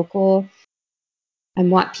really vocal, I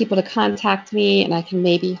want people to contact me, and I can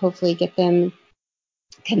maybe hopefully get them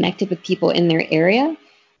connected with people in their area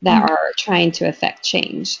that are trying to affect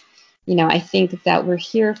change. I think that we're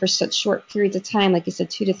here for such short periods of time, like you said,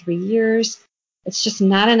 2 to 3 years. It's just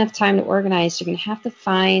not enough time to organize. You're going to have to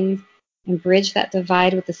find and bridge that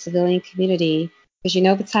divide with the civilian community, because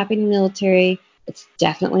if it's happening in the military, it's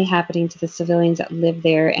definitely happening to the civilians that live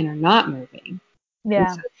there and are not moving.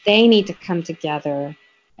 And so they need to come together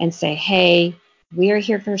and say, hey, we are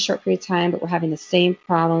here for a short period of time, but we're having the same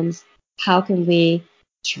problems. How can we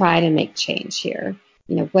try to make change here?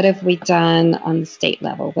 What have we done on the state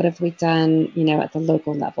level? What have we done, at the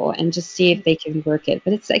local level? And just see if they can work it.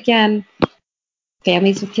 But it's, again,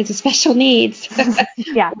 families with kids with special needs.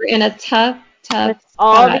 We're in a tough with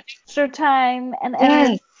all the extra time and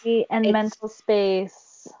energy and mental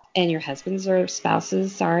space. And your husbands or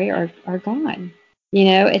spouses, are gone.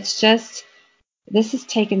 It's just, this has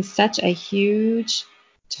taken such a huge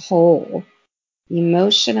toll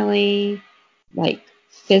emotionally, like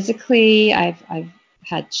physically. I've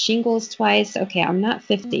had shingles twice. Okay, I'm not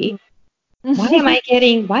 50. Why am I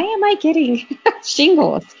getting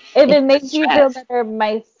shingles? If it makes you feel better,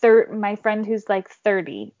 my friend who's like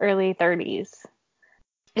 30, early 30s,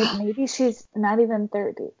 maybe she's not even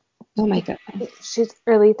 30. Oh my God. She's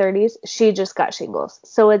early 30s. She just got shingles.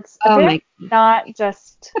 So it's not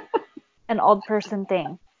just an old person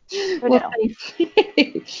thing. Who Well, knew?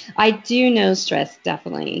 thanks. I do know stress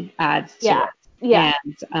definitely adds to Yeah. it. Yeah.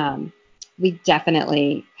 And we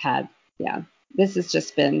definitely had, yeah, this has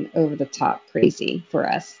just been over the top crazy for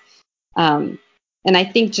us. Um, and I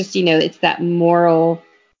think just, it's that moral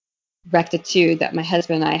rectitude that my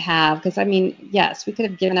husband and I have. Because, I mean, yes, we could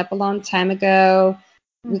have given up a long time ago.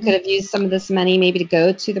 We Mm-hmm. could have used some of this money maybe to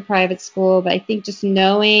go to the private school. But I think just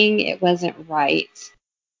knowing it wasn't right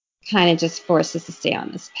kind of just forced us to stay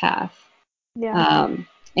on this path. Yeah.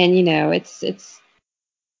 And it's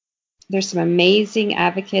there's some amazing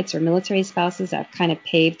advocates or military spouses that have kind of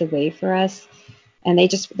paved the way for us, and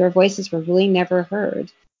their voices were really never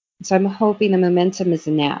heard. So I'm hoping the momentum is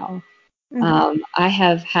now. Mm-hmm. I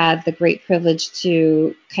have had the great privilege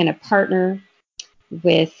to kind of partner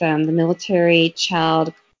with the Military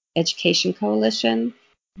Child Education Coalition,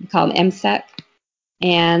 we call them MSEC,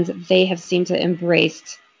 and they have seemed to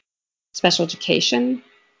embrace special education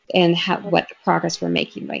and what the progress we're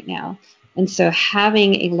making right now. And so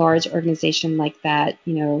having a large organization like that,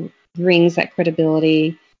 brings that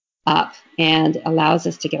credibility up and allows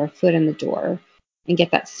us to get our foot in the door and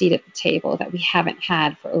get that seat at the table that we haven't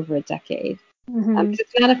had for over a decade. Mm-hmm.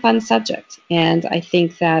 It's not a fun subject, and I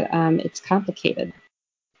think that it's complicated.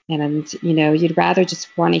 And you'd rather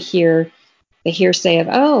just want to hear the hearsay of,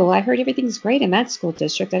 oh, I heard everything's great in that school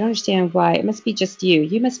district. I don't understand why. It must be just you.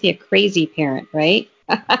 You must be a crazy parent, right?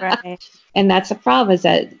 Right. And that's the problem, is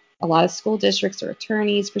that a lot of school districts or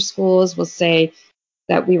attorneys for schools will say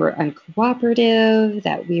that we were uncooperative,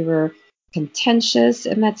 that we were contentious,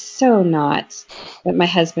 and that's so not what my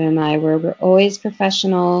husband and I were. We're always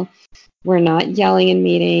professional. We're not yelling in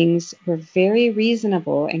meetings. We're very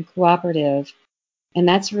reasonable and cooperative. And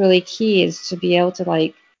that's really key, is to be able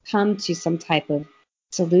to come to some type of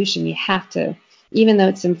solution. You have to, even though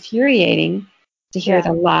it's infuriating to hear Yeah.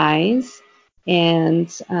 the lies and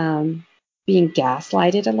being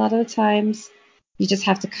gaslighted a lot of the times, you just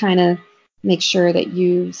have to kind of make sure that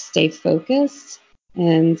you stay focused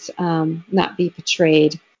and not be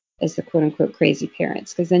portrayed as the quote unquote crazy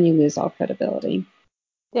parents, because then you lose all credibility.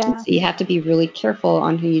 Yeah. So you have to be really careful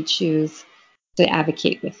on who you choose to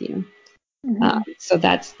advocate with you. Mm-hmm. So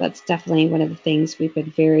that's definitely one of the things we've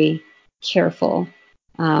been very careful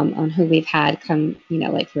on who we've had come,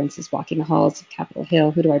 like for instance, walking the halls of Capitol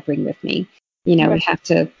Hill. Who do I bring with me? We Right. have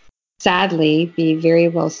to sadly be very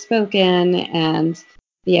well spoken and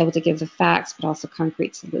be able to give the facts, but also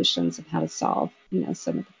concrete solutions of how to solve,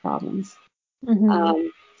 some of the problems. Mm-hmm.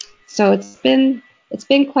 So it's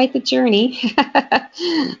been quite the journey.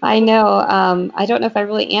 I know. I don't know if I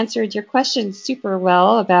really answered your question super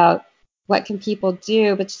well about what can people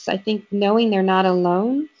do, but just I think knowing they're not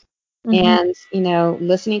alone, Mm-hmm. and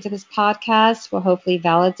listening to this podcast will hopefully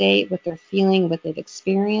validate what they're feeling, what they've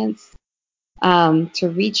experienced. To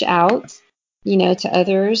reach out, to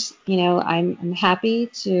others. I'm happy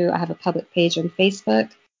to. I have a public page on Facebook.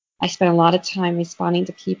 I spend a lot of time responding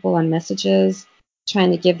to people on messages, trying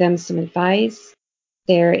to give them some advice.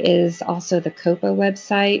 There is also the COPA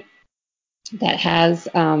website that has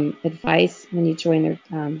advice when you join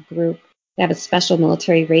their group. They have a special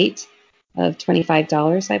military rate of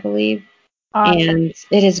 $25, I believe, Awesome. and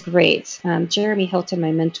it is great. Jeremy Hilton,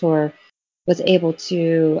 my mentor, was able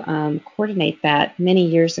to coordinate that many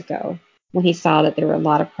years ago when he saw that there were a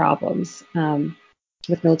lot of problems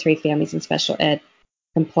with military families and special ed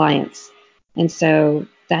compliance. And so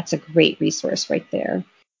that's a great resource right there.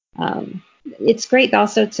 It's great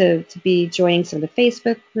also to be joining some of the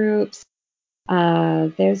Facebook groups.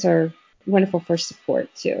 Those are wonderful for support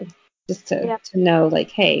too, just Yeah. to know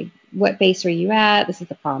hey, what base are you at? This is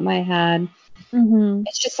the problem I had. Mm-hmm.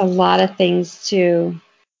 It's just a lot of things to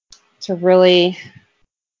really,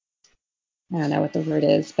 I don't know what the word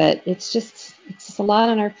is, but it's just a lot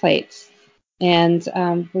on our plates, and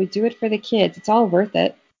we do it for the kids. It's all worth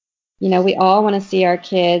it. We all want to see our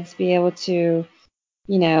kids be able to,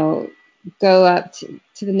 go up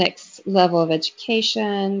to the next level of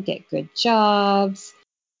education, get good jobs,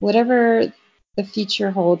 whatever the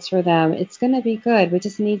future holds for them. It's going to be good. We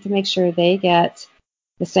just need to make sure they get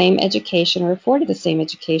the same education or afforded the same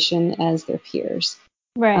education as their peers.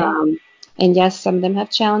 Right. Um, and yes, some of them have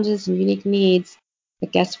challenges and unique needs,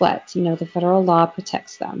 but guess what? The federal law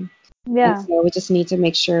protects them. And Yeah. so we just need to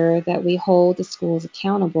make sure that we hold the schools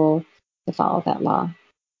accountable to follow that law.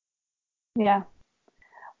 Yeah.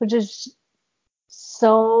 Which is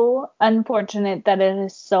so unfortunate that it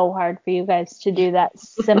is so hard for you guys to do that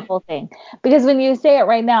simple thing. Because when you say it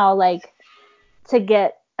right now, to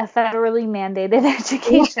get a federally mandated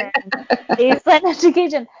education, baseline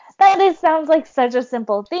education, sounds like such a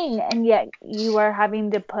simple thing, and yet you are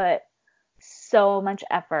having to put so much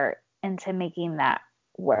effort into making that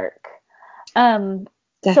work.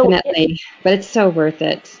 Definitely, but it's so worth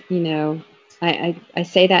it. I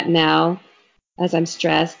say that now as I'm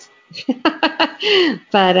stressed,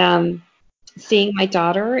 but seeing my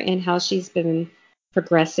daughter and how she's been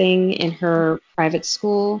progressing in her private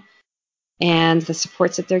school and the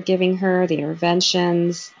supports that they're giving her, the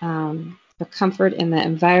interventions, the comfort in the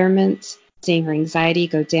environment, seeing her anxiety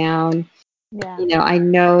go down. Yeah. I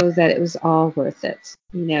know that it was all worth it.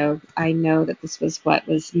 I know that this was what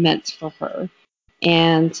was meant for her.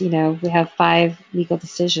 And, we have 5 legal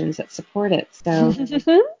decisions that support it. So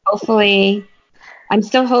hopefully, I'm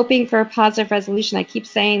still hoping for a positive resolution. I keep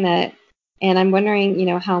saying that. And I'm wondering,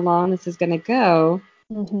 how long this is going to go.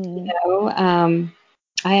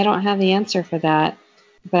 I don't have the answer for that.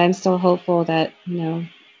 But I'm still hopeful that,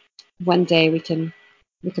 one day we can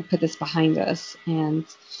put this behind us. And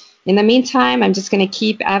in the meantime, I'm just going to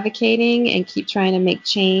keep advocating and keep trying to make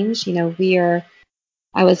change.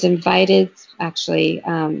 I was invited, actually,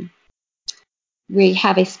 we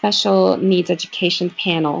have a special needs education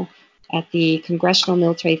panel at the Congressional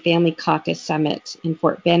Military Family Caucus Summit in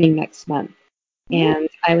Fort Benning next month. And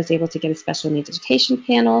I was able to get a special needs education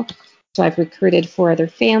panel. So I've recruited 4 other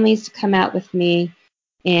families to come out with me.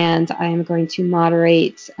 And I am going to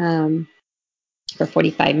moderate for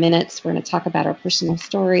 45 minutes. We're going to talk about our personal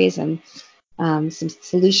stories and some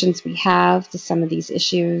solutions we have to some of these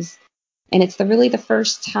issues. And it's really the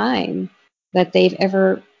first time that they've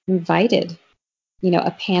ever invited,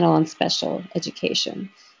 a panel on special education.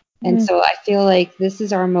 And so I feel like this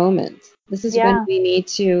is our moment. This is when we need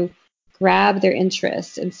to grab their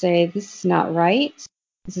interest and say, this is not right.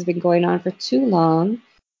 This has been going on for too long.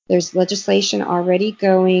 There's legislation already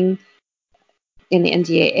going in the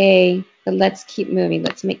NDAA, but let's keep moving.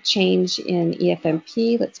 Let's make change in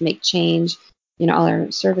EFMP. Let's make change in all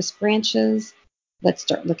our service branches. Let's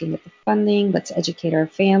start looking at the funding. Let's educate our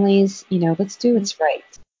families. Let's do what's right.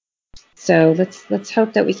 So let's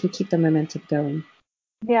hope that we can keep the momentum going.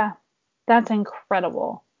 Yeah, that's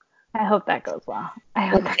incredible. I hope that goes well.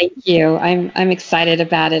 Thank you. I'm excited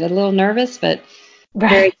about it. A little nervous, but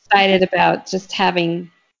very excited about just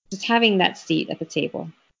having that seat at the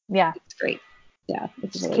table. Yeah, it's great. Yeah,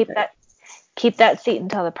 it's just really great. Keep that seat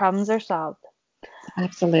until the problems are solved.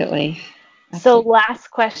 Absolutely. So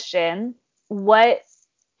last question, what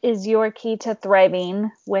is your key to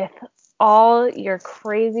thriving with all your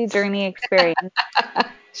crazy journey experience?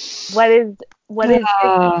 What is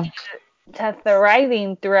your key to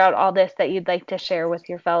thriving throughout all this that you'd like to share with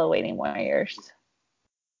your fellow waiting warriors?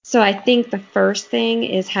 So I think the first thing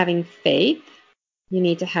is having faith. You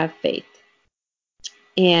need to have faith.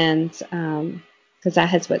 And because that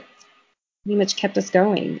has what pretty much kept us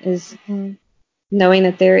going is knowing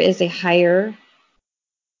that there is a higher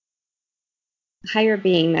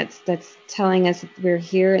being that's telling us that we're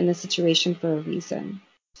here in this situation for a reason.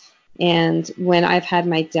 And when I've had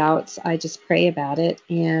my doubts, I just pray about it,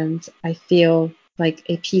 and I feel like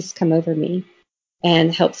a peace come over me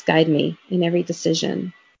and helps guide me in every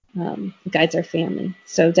decision. Guides our family.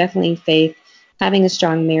 So definitely faith. Having a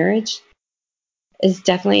strong marriage is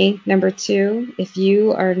definitely number 2. If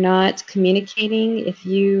you are not communicating, if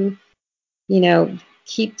you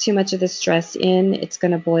keep too much of the stress in, it's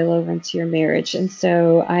going to boil over into your marriage. And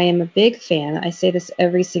so I am a big fan. I say this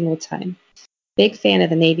every single time. Big fan of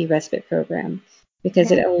the Navy respite program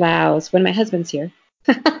because it allows, when my husband's here,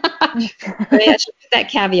 I should put that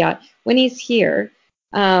caveat, when he's here,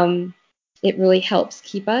 it really helps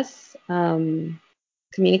keep us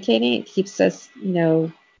communicating. It keeps us,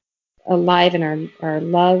 alive in our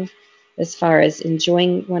love as far as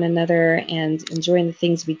enjoying one another and enjoying the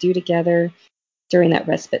things we do together during that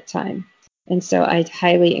respite time. And so I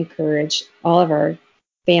highly encourage all of our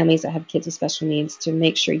families that have kids with special needs to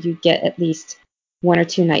make sure you get at least 1 or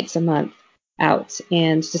 2 nights a month out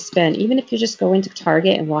and to spend, even if you're just going to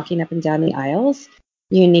Target and walking up and down the aisles,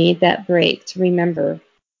 you need that break to remember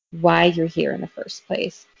why you're here in the first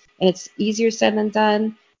place. And it's easier said than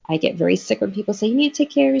done. I get very sick when people say, you need to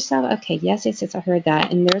take care of yourself. Okay, yes, I heard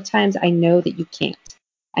that. And there are times I know that you can't.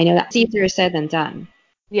 I know that's easier said than done.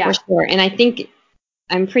 Yeah. For sure. And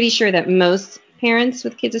I'm pretty sure that most parents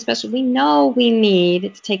with kids especially, we know we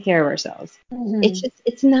need to take care of ourselves.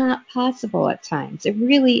 It's not possible at times. It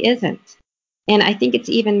really isn't. And I think it's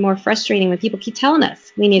even more frustrating when people keep telling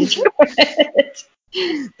us we need to do it.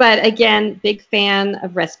 But again, big fan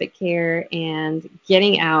of respite care and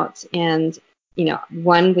getting out and,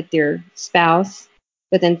 1 with your spouse,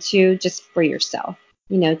 but then 2 just for yourself,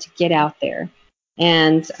 to get out there.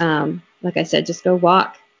 And like I said, just go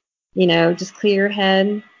walk, just clear your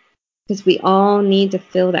head, because we all need to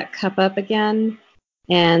fill that cup up again.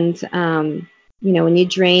 And, when you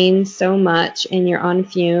drain so much and you're on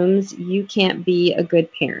fumes, you can't be a good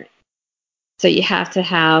parent. So you have to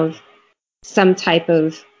have some type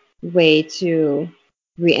of way to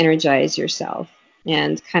re-energize yourself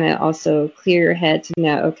and kind of also clear your head to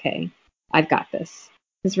know, okay, I've got this.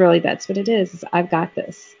 Because really that's what it is I've got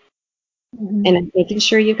this. Mm-hmm. And making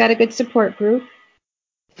sure you've got a good support group.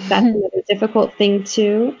 That's another difficult thing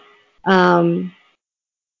too. You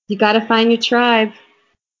got to find your tribe.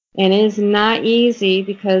 And it is not easy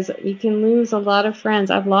because you can lose a lot of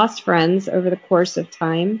friends. I've lost friends over the course of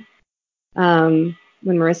time. When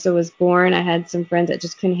Marissa was born, I had some friends that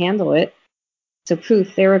just couldn't handle it. So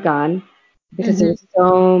poof, they were gone because there was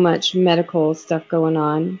so much medical stuff going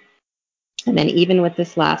on. And then even with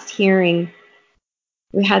this last hearing,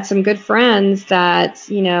 we had some good friends that,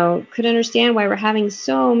 could understand why we're having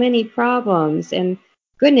so many problems. And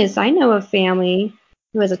goodness, I know a family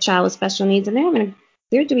who has a child with special needs, and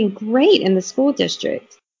they're doing great in the school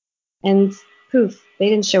district. And poof, they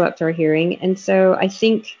didn't show up to our hearing. And so I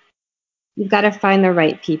think you've got to find the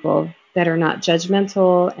right people that are not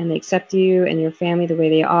judgmental and they accept you and your family the way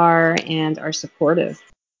they are and are supportive.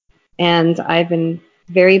 And I've been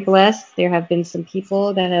very blessed. There have been some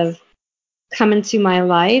people that have come into my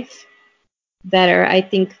life that are, I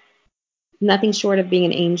think, nothing short of being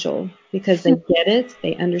an angel because they get it.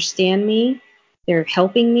 They understand me. They're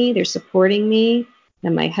helping me. They're supporting me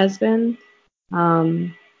and my husband.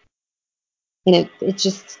 And it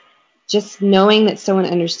just knowing that someone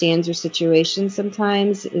understands your situation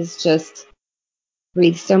sometimes is just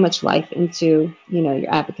breathes so much life into,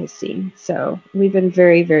 your advocacy. So we've been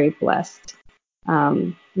very, very blessed.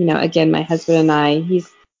 Again, my husband and I,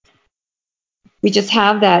 we just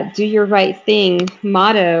have that do your right thing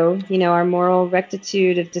motto, our moral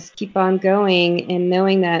rectitude of just keep on going and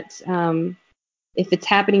knowing that if it's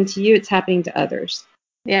happening to you, it's happening to others.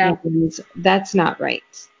 Yeah. And that's not right.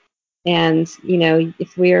 And,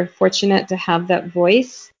 if we are fortunate to have that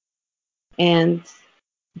voice and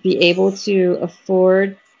be able to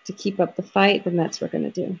afford to keep up the fight, then that's what we're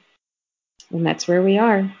going to do. And that's where we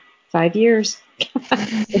are, 5 years.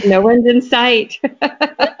 With no one's in sight.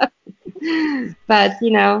 But,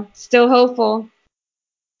 still hopeful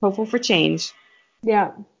for change.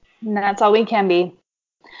 Yeah. And that's all we can be.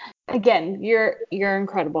 Again, you're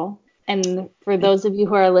incredible. And for those of you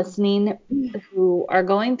who are listening who are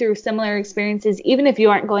going through similar experiences, even if you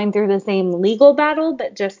aren't going through the same legal battle,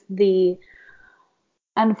 but just the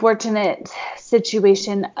unfortunate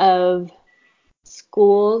situation of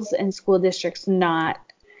schools and school districts not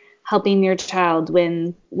helping your child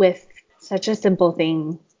with such a simple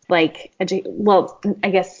thing like, I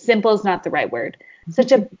guess simple is not the right word,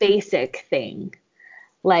 such a basic thing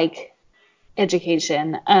like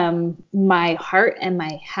education. My heart and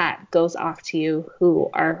my hat goes off to you who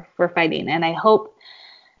are for fighting. And I hope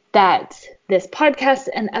that this podcast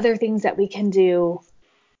and other things that we can do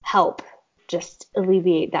help just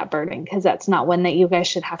alleviate that burden, because that's not one that you guys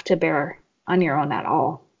should have to bear on your own at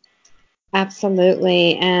all.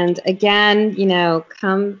 Absolutely. And again,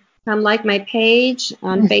 come like my page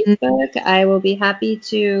on Facebook. I will be happy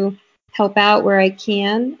to help out where I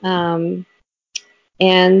can.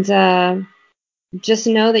 And just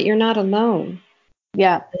know that you're not alone.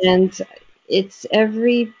 Yeah. And it's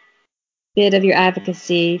every bit of your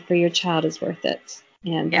advocacy for your child is worth it.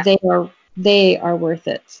 And they are worth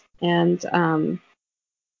it. And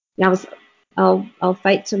I'll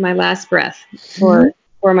fight to my last breath for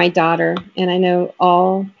my daughter. And I know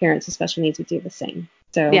all parents with special needs would do the same.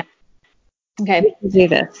 So yeah. Okay. We can do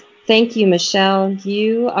this. Thank you, Michelle.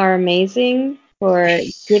 You are amazing for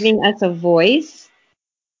giving us a voice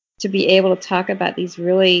to be able to talk about these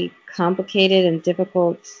really complicated and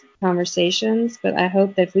difficult conversations. But I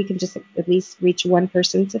hope that if we can just at least reach one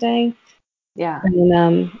person today,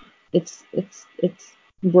 and it's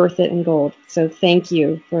worth it in gold. So thank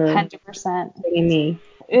you for 100% bringing me.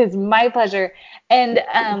 It is my pleasure. And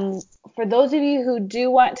for those of you who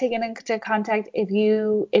do want to get into contact,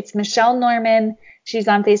 it's Michelle Norman. She's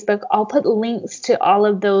on Facebook. I'll put links to all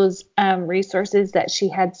of those resources that she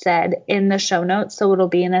had said in the show notes, so it'll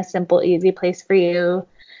be in a simple, easy place for you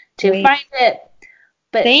to find it.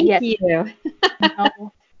 But thank you.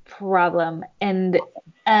 No problem. And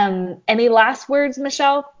any last words,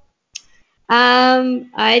 Michelle?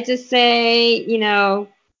 I just say,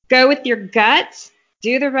 go with your gut.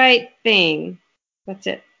 Do the right thing. That's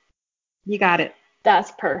it. You got it.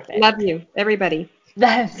 That's perfect. Love you, everybody.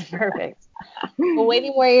 That's perfect. Well,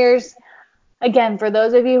 Waiting Warriors, again, for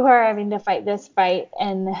those of you who are having to fight this fight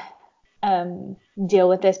and deal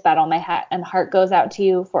with this battle. My hat and heart goes out to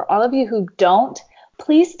you. For all of you who don't,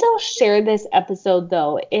 please still share this episode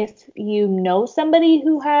though. If you know somebody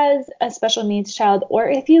who has a special needs child, or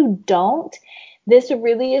if you don't, this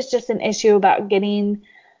really is just an issue about getting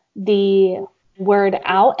the word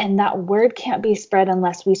out, and that word can't be spread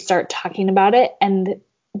unless we start talking about it. And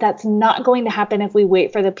that's not going to happen if we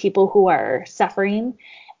wait for the people who are suffering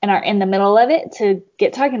and are in the middle of it to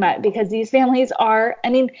get talking about it, because these families are,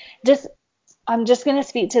 I'm just going to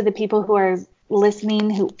speak to the people who are listening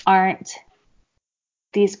who aren't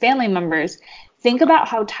these family members. Think about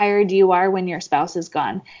how tired you are when your spouse is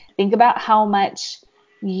gone. Think about how much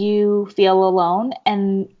you feel alone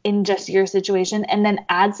and in just your situation, and then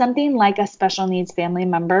add something like a special needs family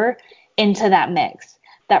member into that mix.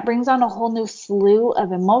 That brings on a whole new slew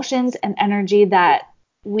of emotions and energy that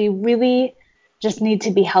we really just need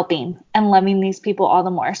to be helping and loving these people all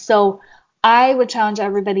the more. So I would challenge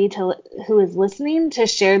everybody who is listening to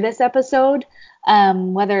share this episode,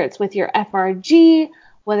 whether it's with your FRG,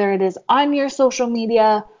 whether it is on your social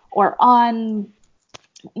media or on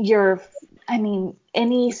your,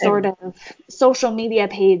 any sort of social media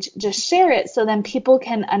page. Just share it so then people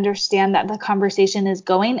can understand that the conversation is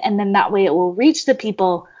going, and then that way it will reach the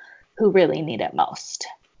people who really need it most.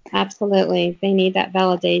 Absolutely. They need that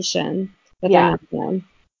validation. Yeah,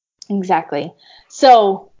 exactly.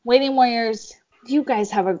 So, Waiting Warriors, you guys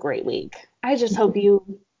have a great week. I just hope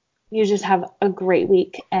you just have a great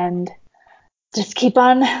week and just keep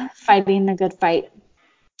on fighting the good fight.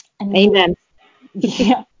 And amen.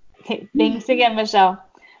 Yeah. Okay. Thanks again, Michelle.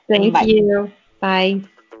 Thank Bye. you. Bye.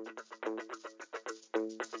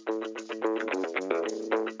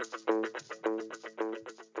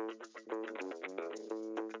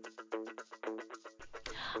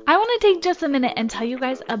 I want to take just a minute and tell you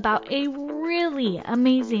guys about a really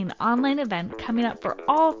amazing online event coming up for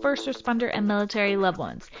all first responder and military loved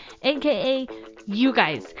ones, aka you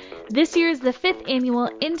guys. This year is the 5th annual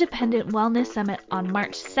Independent Wellness Summit on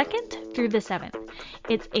March 2nd through the 7th.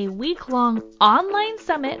 It's a week-long online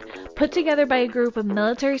summit put together by a group of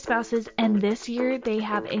military spouses, and this year they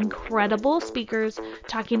have incredible speakers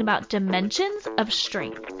talking about dimensions of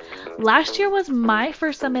strength. Last year was my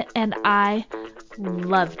first summit and I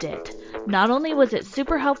loved it. Not only was it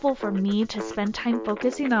super helpful for me to spend time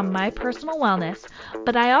focusing on my personal wellness,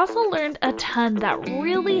 but I also learned a ton that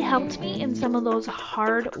really helped me in some of those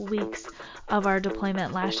hard weeks of our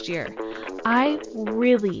deployment last year. I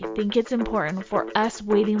really think it's important for us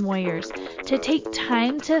waiting warriors to take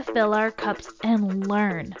time to fill our cups and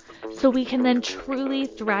learn so we can then truly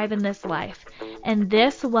thrive in this life. And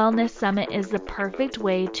this wellness summit is the perfect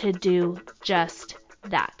way to do just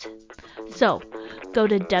that. So, go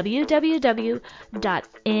to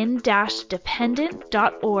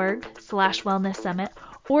www.in-dependent.org/wellness summit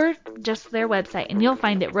or just their website and you'll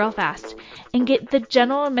find it real fast, and get the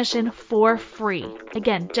general admission for free.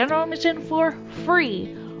 Again, general admission for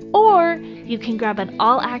free. Or you can grab an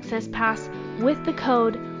all access pass with the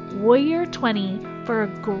code WARRIOR20 for a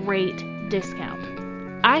great discount.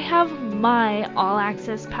 I have my all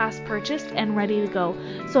access pass purchased and ready to go,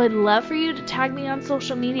 so I'd love for you to tag me on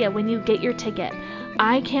social media when you get your ticket.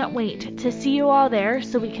 I can't wait to see you all there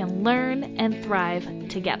so we can learn and thrive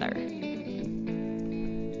together.